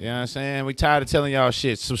tapping. You know what I'm saying? We tired of telling y'all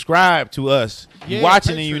shit. Subscribe to us. You Yeah,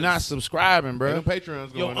 watching and you patrons. not subscribing, And bro. the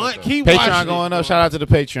Patreon's Yo, going aunt, up. keep Patreon watching going it. up. Shout out to the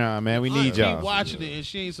Patreon, man. We Aunt, need keep y'all. watching it, and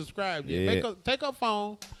she ain't subscribed yet. Yeah. Take her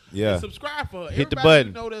phone. Yeah. And subscribe for her. Hit the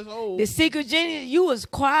Everybody button. Know that's old. The secret genius, you was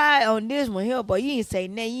quiet on this one here, but you ain't say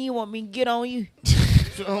nothing. You ain't want me to get on you.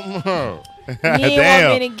 You ain't want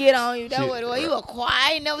Damn. me to get on you. That was well, you were quiet.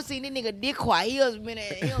 I ain't never seen this nigga dick quiet. He was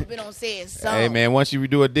been on saying something. Hey, man, once you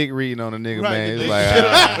do a dick reading on a nigga, Right, man, the it's dick like, shit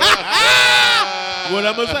what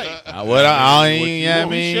I'm gonna say? what I ain't, you know what I You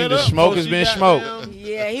mean? shut The up smoke before has she been got smoked. down.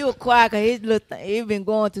 Yeah, he was quiet because his little he been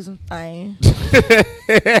going through some things.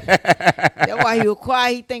 That's why he was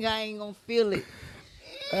quiet. He think I ain't gonna feel it.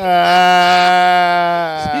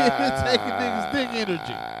 Taking niggas dick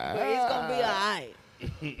energy. But it's gonna be alright.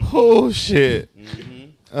 Oh, shit.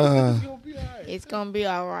 It's gonna be all right. It's gonna be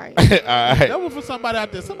alright. All right. That was for somebody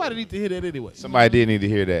out there. Somebody need to hear that anyway. Somebody did need to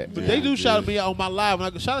hear that. But they do shout me out on my live.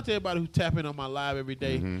 And I shout out to everybody who tap in on my live every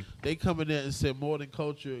day. Mm-hmm. They come in there and said more than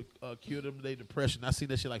culture cured them of their depression. I seen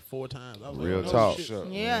that shit like 4 times. I was like, Real oh, talk. shit.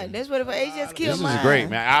 Yeah, that's what if age just This killed is mine. great,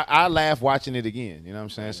 man. I laugh watching it again. You know what I'm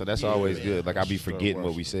saying? So that's always good. Like, I be forgetting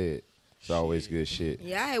what we said. It's always good shit.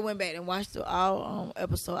 Yeah, I had went back and watched the all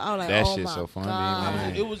episode. I was like, That oh shit's my so funny, God.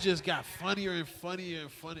 man. It was just got funnier and funnier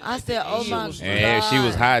and funnier. I said, oh my God. And she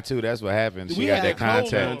was high, too. That's what happened. She We got had that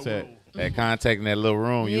contact. cold, That contact in that little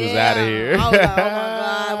room, you was out of here. I was like, oh my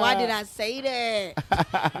God, why did I say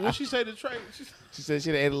that? What she say to Trey? She said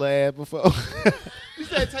she'd ate a little ass before. She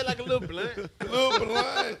said it taste like a little blunt. Little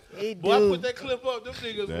blood. It Boy, I do. put that clip up. Them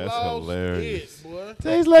niggas That's lost hilarious. it, boy.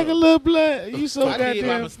 Tastes like a little blood. You so I did by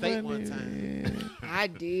goddamn mistake funny. one time. I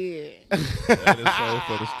did. That is so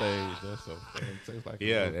for the stage. That's so funny. It tastes like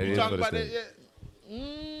Yeah, a that You is talking for the about that stage. yet?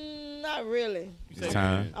 Not really. It's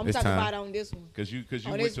time. I'm It's talking time. about it on this one. Cause you Oh,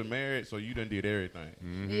 went this- to married, so you done did everything. Yeah.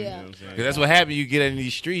 You know what I'm saying? Cause that's what happened. You get in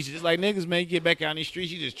these streets, just like niggas, man. You get back out in these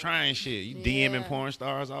streets, you just trying shit. You DMing Yeah. porn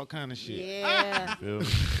stars, all kind of shit, Yeah. Feel me?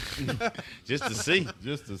 just to see.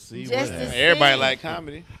 Just to see Just what to happens. see. Everybody like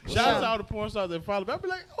comedy. Shout out to all the porn stars that follow me. I be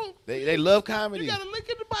like, oh, They love you comedy. got a link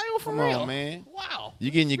in the bio for Come real. on, man. Wow. You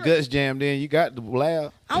getting your guts jammed in. You got the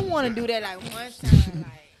laugh, I want to do that like one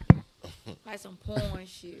time, like some porn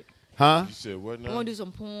shit. huh? You said what I now? want to do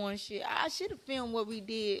some porn shit. I should have filmed what we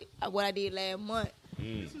did, what I did last month.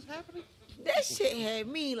 This is happening? That shit had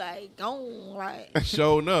me like gone, like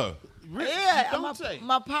Showing up. yeah. Don't say.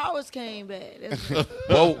 My powers came back. That's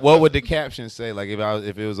What would the caption say? Like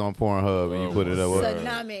if it was on Pornhub and you put it up. what-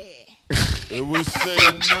 tsunami. It was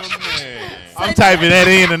saying no man. I'm typing that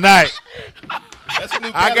in tonight. That's a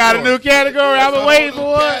new I got a new category. I've been waiting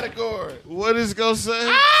for it. category. What is it gonna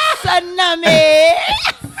say? Tsunami.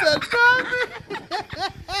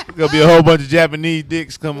 Gonna be a whole bunch of Japanese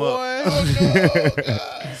dicks come up.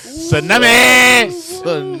 Tsunami.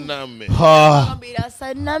 Tsunami. Gonna be the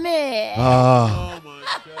tsunami. Oh my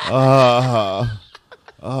God.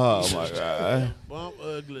 Oh my god. Bump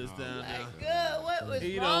Uglies down there. Good. What was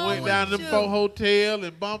He wrong done went with down to you? the folk hotel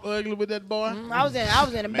and bump Ugly with that boy. I was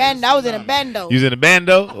in a band. I was in a bando. You was in the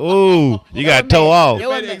bando? Ooh, you got toe off. They Made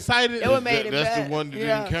were it excited. They were made it That's bad. the one that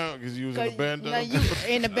Yeah. didn't count because you was in the 'Cause, band. you know, you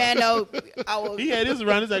in the bando. I was He had this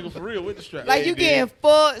around his ankle for real with the strap. like you getting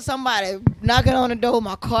fucked. Somebody knocking on the door.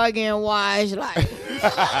 My car getting washed. Like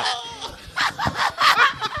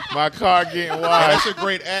My car getting Wow, wide. that's a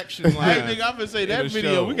great action Hey, line. nigga, I'm finna say that In the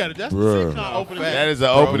video. show. We got it. That's Bruh. the sitcom opening. That is the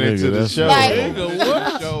opening nigga, to the that's show. Like- Nigga,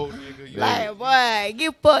 what? Show, nigga, you like boy,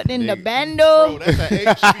 get fucked in the Nigga. bando. Bro, that's an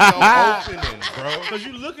HBO opening, bro. Because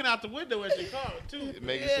you looking out the window at your car, too.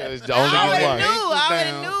 Making sure it's the only I one. already knew. I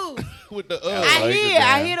down. already knew. With the I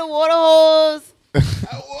hear the water hose.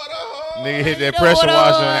 Nigga hit that You know pressure what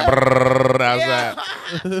washer I- and that brrrr outside.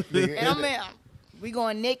 And I'm in. We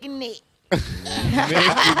going neck and neck. Nick.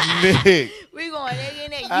 We going neck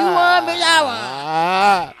and neck. You want me? I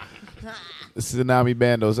Ah. Tsunami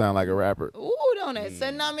Bando sound like a rapper. want. Ooh, don't that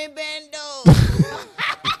tsunami bando.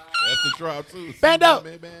 That's the drop too. Bando.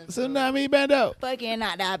 Tsunami Bando. Fucking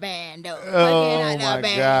out that bando. Oh, Fucking out that my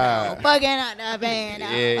bando. God. Fucking out that bando.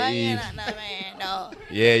 Yeah, Fucking Eve. out that bando.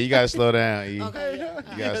 Yeah, you gotta slow down, E. Okay. You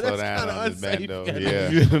gotta slow that's down kinda on this unsafe. bando. Goddamn. Yeah.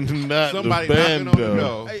 You're not Somebody the knocking band on the though.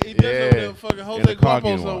 door. Hey, he does Yeah. over there fucking And Jose the car Guapo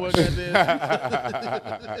getting somewhere,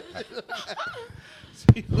 goddamn.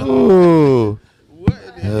 Ooh. What?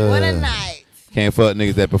 What a night. Can't fuck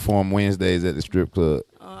niggas that perform Wednesdays at the strip club.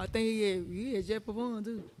 I think he had Jet Pavone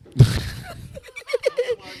too.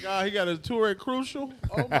 Oh my God, he got a tour at Crucial.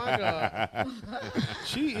 Oh my God,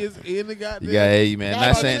 she is in the goddamn. You got hey man.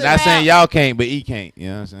 That's Not saying y'all can't, but E can't. You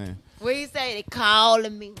know what I'm saying? What you say? They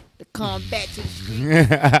calling me to come back to the street.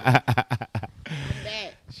 Back.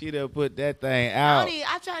 She done put that thing I out.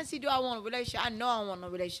 trying to see, do I want a relationship? I know I want a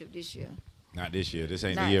relationship this year. Not this year. This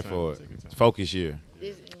ain't Nah. the year for it. It's focus year.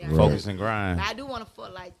 This, Focus and grind. I do want to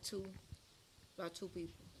fuck like two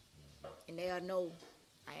people, and they'll know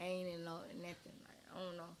I ain't in nothing. Like,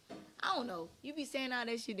 I don't know. You be saying all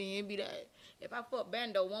that shit, then it be that. If I fuck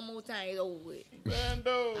Bando one more time, it's over with.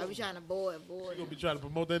 Bando. I be trying to boy. You gonna be trying to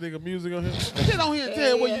promote that nigga music on here? Get on here and Yeah,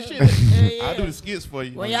 tell where yeah. you shit. at. I'll do the skits for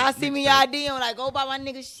you. When y'all see me, y'all DM like, go buy my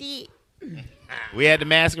nigga shit. We had the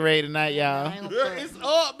masquerade tonight, I y'all. ain't gonna It's fuck.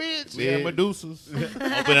 up, bitch. We had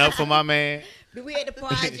Medusas. Open up for my man. We at the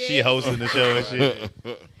project. She hosting the show and shit.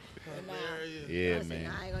 Nah. Yeah, I said, man.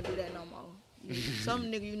 nah, I ain't gonna do that no more. Some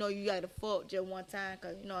nigga, you gotta fuck just one time,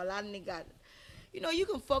 cause a lot of niggas got, you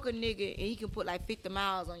can fuck a nigga and he can put like 50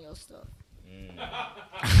 miles on your stuff.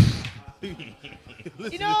 You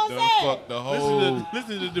know what I'm saying? Fuck the whole.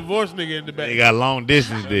 Listen to the divorce nigga in the back. They got long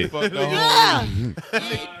distance dick. Fuck the whole. Yeah.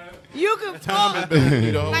 You can fuck.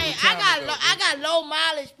 You know, Like, I got low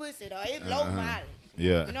mileage pussy though. It's low mileage.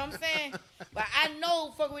 Yeah. You know what I'm saying? But I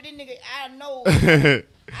know fuck with this nigga. I know.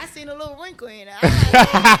 I seen a little wrinkle in it. I'm like,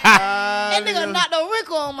 that nigga knocked a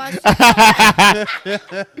wrinkle on my shit.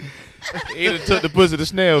 He done took the pussy to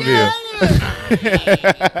Snellville.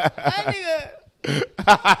 That nigga.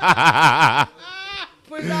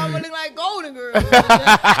 Put Girls almost look like Golden Girls.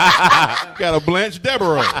 Got a Blanche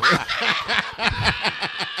Devereaux.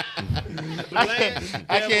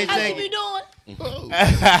 I can't How you think. be doing?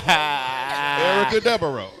 Erica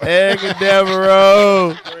Devereaux. Erica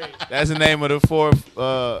Devereaux. That's the name of the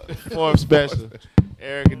fourth special.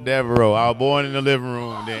 Erica Devereaux. I was born in the living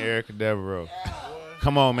room, and then Erica Devereaux.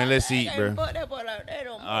 Come on, man. Let's eat, bro. Fuck that boy like that.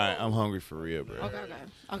 All right, I'm hungry for real, bro.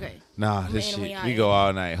 Okay. Nah, I'm this in when shit. y'all We in. go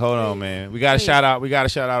all night. Hold on, man. We gotta shout out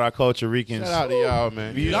our Culture Ricans. Shout out to y'all,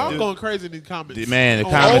 man. Y'all going crazy in these comments. Man, the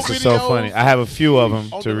On comments old are so videos, funny. I have a few of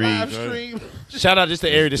them on to the read. live stream. Shout out just to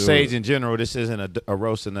Ari the do Sage it. in general. This isn't a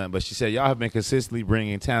roast or nothing, but she said, y'all have been consistently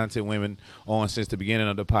bringing talented women on since the beginning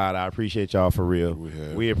of the pod. I appreciate y'all for real.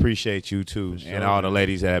 We have. appreciate you too, sure, and all the man.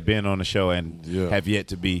 ladies that have been on the show and Yeah. have yet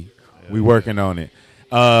to be. We working on it.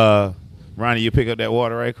 Ronnie, you pick up that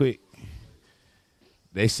water right quick.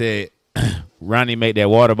 They said Ronnie made that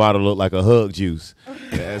water bottle look like a hug juice.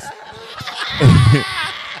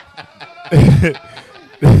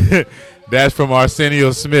 That's from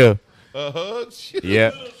Arsenio Smith. A hug? Shit.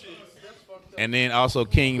 Yep. And then also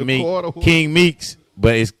King quarter one. Meeks,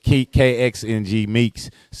 but it's KXNG Meeks,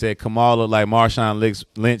 said Kamala like Marshawn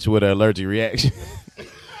Lynch with an allergic reaction.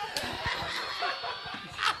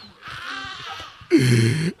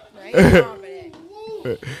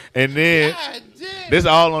 And then this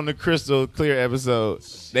all on the Crystal Clear episode.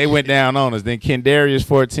 They went down on us. Then Kendarius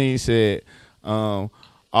 14 said, all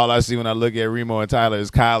I see when I look at Remo and Tyler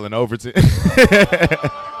is Kyle and Overton.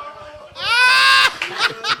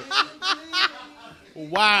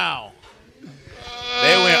 Wow.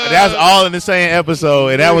 That's all in the same episode,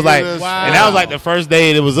 and that was like, and that was like the first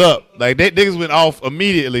day it was up. Like they niggas went off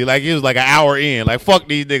immediately. Like it was like an hour in. Like fuck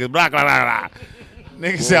these niggas. Blah blah blah blah.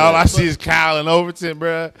 Niggas say all I see is Kyle and Overton,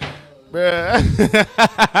 bruh.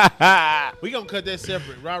 We gonna cut that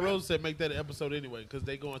separate. Rod Rose said make that an episode anyway because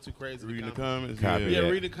they going too crazy. Reading the comments. comments. Copy. Yeah, Yeah.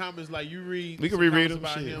 read the comments like you read. We can some reread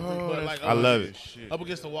comments them. about Shit. him, but like I love it. up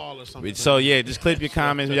against the wall or something. So yeah, just clip your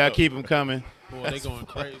comments. Y'all keep them coming. Boy, they going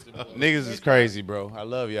crazy. Boy. Niggas is crazy, bro. I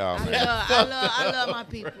love y'all, man. I love my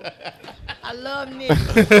people. I love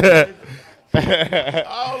niggas.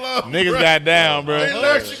 Niggas got down, bro.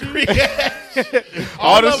 Allergic reaction.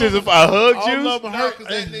 All this shit is a hug All of juice. them hurt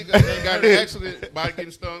Because that nigga got an accident by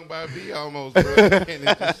getting stung by a bee almost, bro. And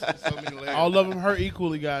it's just so many layers. All of them hurt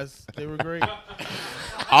equally, guys. They were great.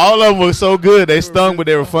 All of them were so good. They stung, but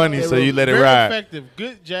they were funny, They so were you let it very ride. Effective.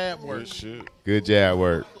 Good jab work. Shit. Good jab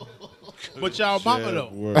work. But y'all mama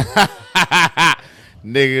though.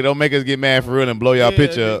 Nigga, don't make us get mad for real and blow y'all Yeah,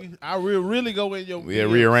 picture up. nigga. I really go in your. Yeah,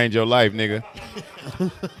 rearrange your life, nigga.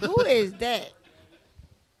 Who is that?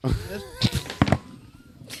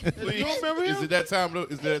 Please. You don't remember him? Is it that time?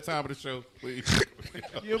 Is that time of the show? Please.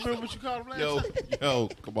 You remember what you called him last Yo, time? yo,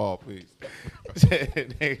 come on, please.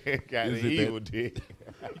 Nigga got Is the it that- evil dick.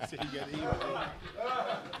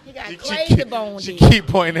 He got crazy bone She dick. keep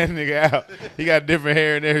pointing that nigga out. He got different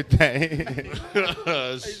hair and everything.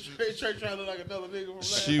 Trey trying to look like another nigga from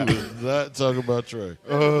last She was not talking about Trey.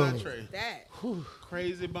 time. Trey. That.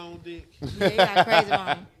 Crazy bone dick. Yeah, he got crazy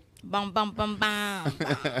bone. Bum, bum, bum, bum. All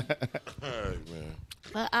right, man.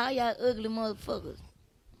 But all y'all ugly motherfuckers.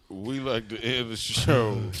 We like to end the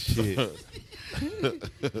show.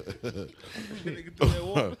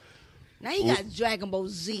 Now he got Dragon Ball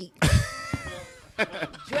Z.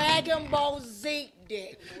 Dragon Ball Z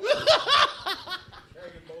dick.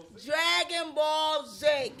 Dragon Ball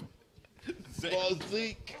Z. Ball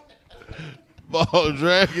Zeke. Ball,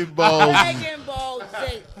 Dragon Ball Dragon Ball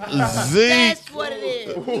Z. Z. That's what it is.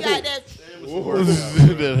 You got that.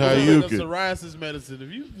 That how you The can. psoriasis medicine. If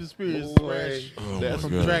you've experienced rash That's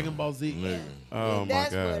from Dragon Ball Z, Nigga. Oh my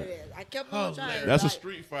That's what god. it is. I kept on trying. That's a like,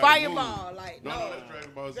 Street Fighter Fireball. Like, no. that's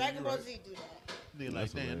Dragon Ball Z. Dragon you Ball right. Z do that. nigga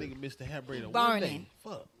like damn, nigga missed the hair braid on Burning.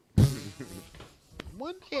 one day. Fuck.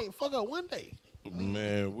 One day, fuck up one day.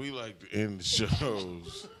 Man, we like to end the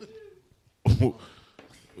shows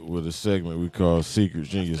with a segment we call Secret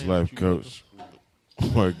Genius Life Coach.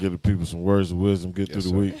 Where I give the people some words of wisdom, get through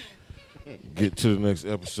the week, get to the next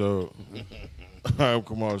episode. I'm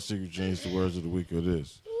Kamal, the Secret Genius. The words of the week are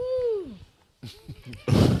this.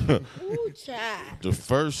 Ooh, child. The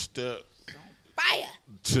first step Fire.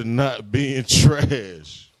 to not being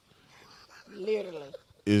trash Literally.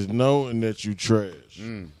 is knowing that you trash.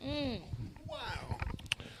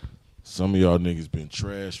 Some of y'all niggas been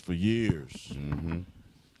trash for years.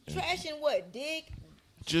 Trashing what? Dick?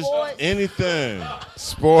 Just Sports. anything.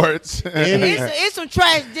 Sports. It's some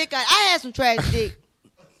trash dick. I had some trash dick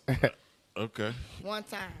Okay. one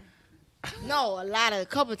time. No, a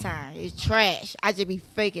couple times. It's trash. I just be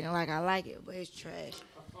faking it like I like it, but it's trash.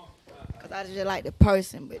 Cause I just like the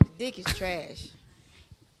person, but the dick is trash.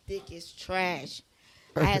 Dick is trash.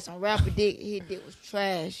 I had some rapper dick. His dick was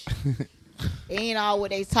trash. It ain't all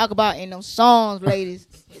what they talk about in them songs, ladies.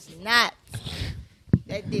 It's not.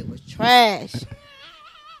 That dick was trash.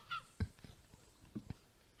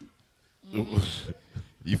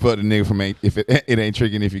 You fucked a nigga from if it ain't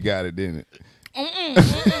tricking if you got it, didn't it? I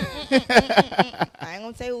ain't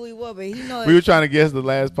gonna say who he was, but he know. We were trying to guess the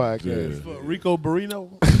last podcast. For Rico Barrino.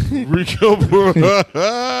 Rico Burrell.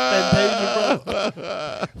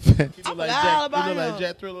 Fantasia, bro. You know like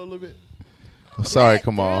Jack Thriller a little bit. Sorry, Jack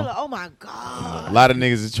come on. Thriller. Oh my God. A lot of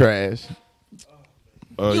niggas is trash. You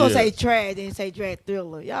gonna say trash, then say Jack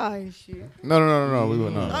Thriller. Y'all ain't shit. No. We were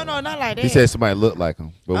not. No, not like that. He said somebody looked like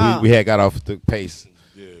him, but we had got off the pace.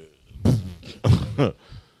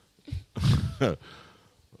 A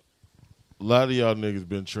lot of y'all niggas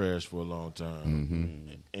been trash for a long time.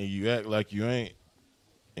 Mm-hmm. And you act like you ain't,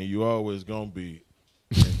 and you always gonna be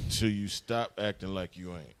until you stop acting like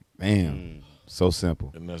you ain't. Damn. So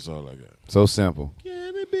simple. And that's all I got. So simple.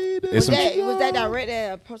 Was that directed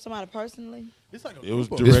at somebody personally? It's like It was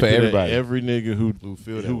for directed at everybody. every nigga who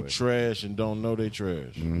feel that way. trash and don't know they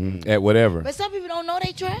trash. Mm-hmm. At whatever. But some people don't know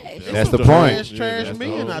they trash. That's the point. Trash that's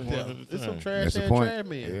men the out whole there. point of the There's some thing. trash That's the and point. trash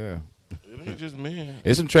men. Yeah. It ain't just men.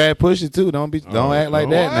 It's some trash pushes too. Don't act like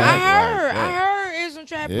that, man. I heard it's some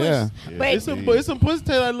trap Yeah. pussy. But, It's some pussy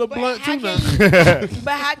tail like a little but blunt how too now. can you,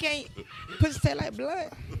 but how can pussy taste like blood?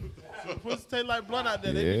 Pussy tail like blunt out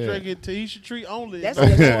there. They be Yeah. drinking Tahitian tree only. That's a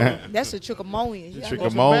trichomonia. You gotta go-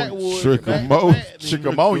 Trichomonia. That's a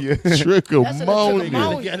Trichomonia.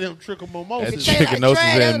 trichomonia. Got them trichomomosis. That's It taste like trichinosis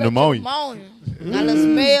trash, and that's a pneumonia. trichomonia. Got a little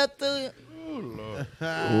smell through it. I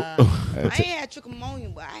ain't had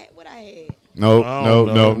trichomonia, but what I had. No. More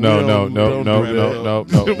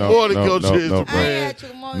to go to his I ain't brand. had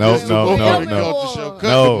trichomonia. No, It no, was no, whatever no. it Culture was. show. Cut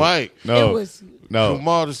No. the mic. It No. was. No.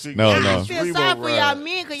 Kumar to see No, I no. feel sorry for y'all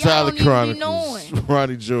men because y'all Tyler don't even be Chronicles. knowing.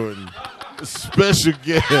 Ronnie Jordan. Special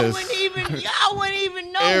guest. Y'all wouldn't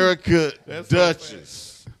even know. Erica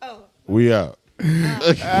Duchess. Oh. We out.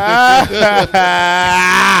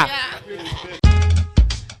 Yeah.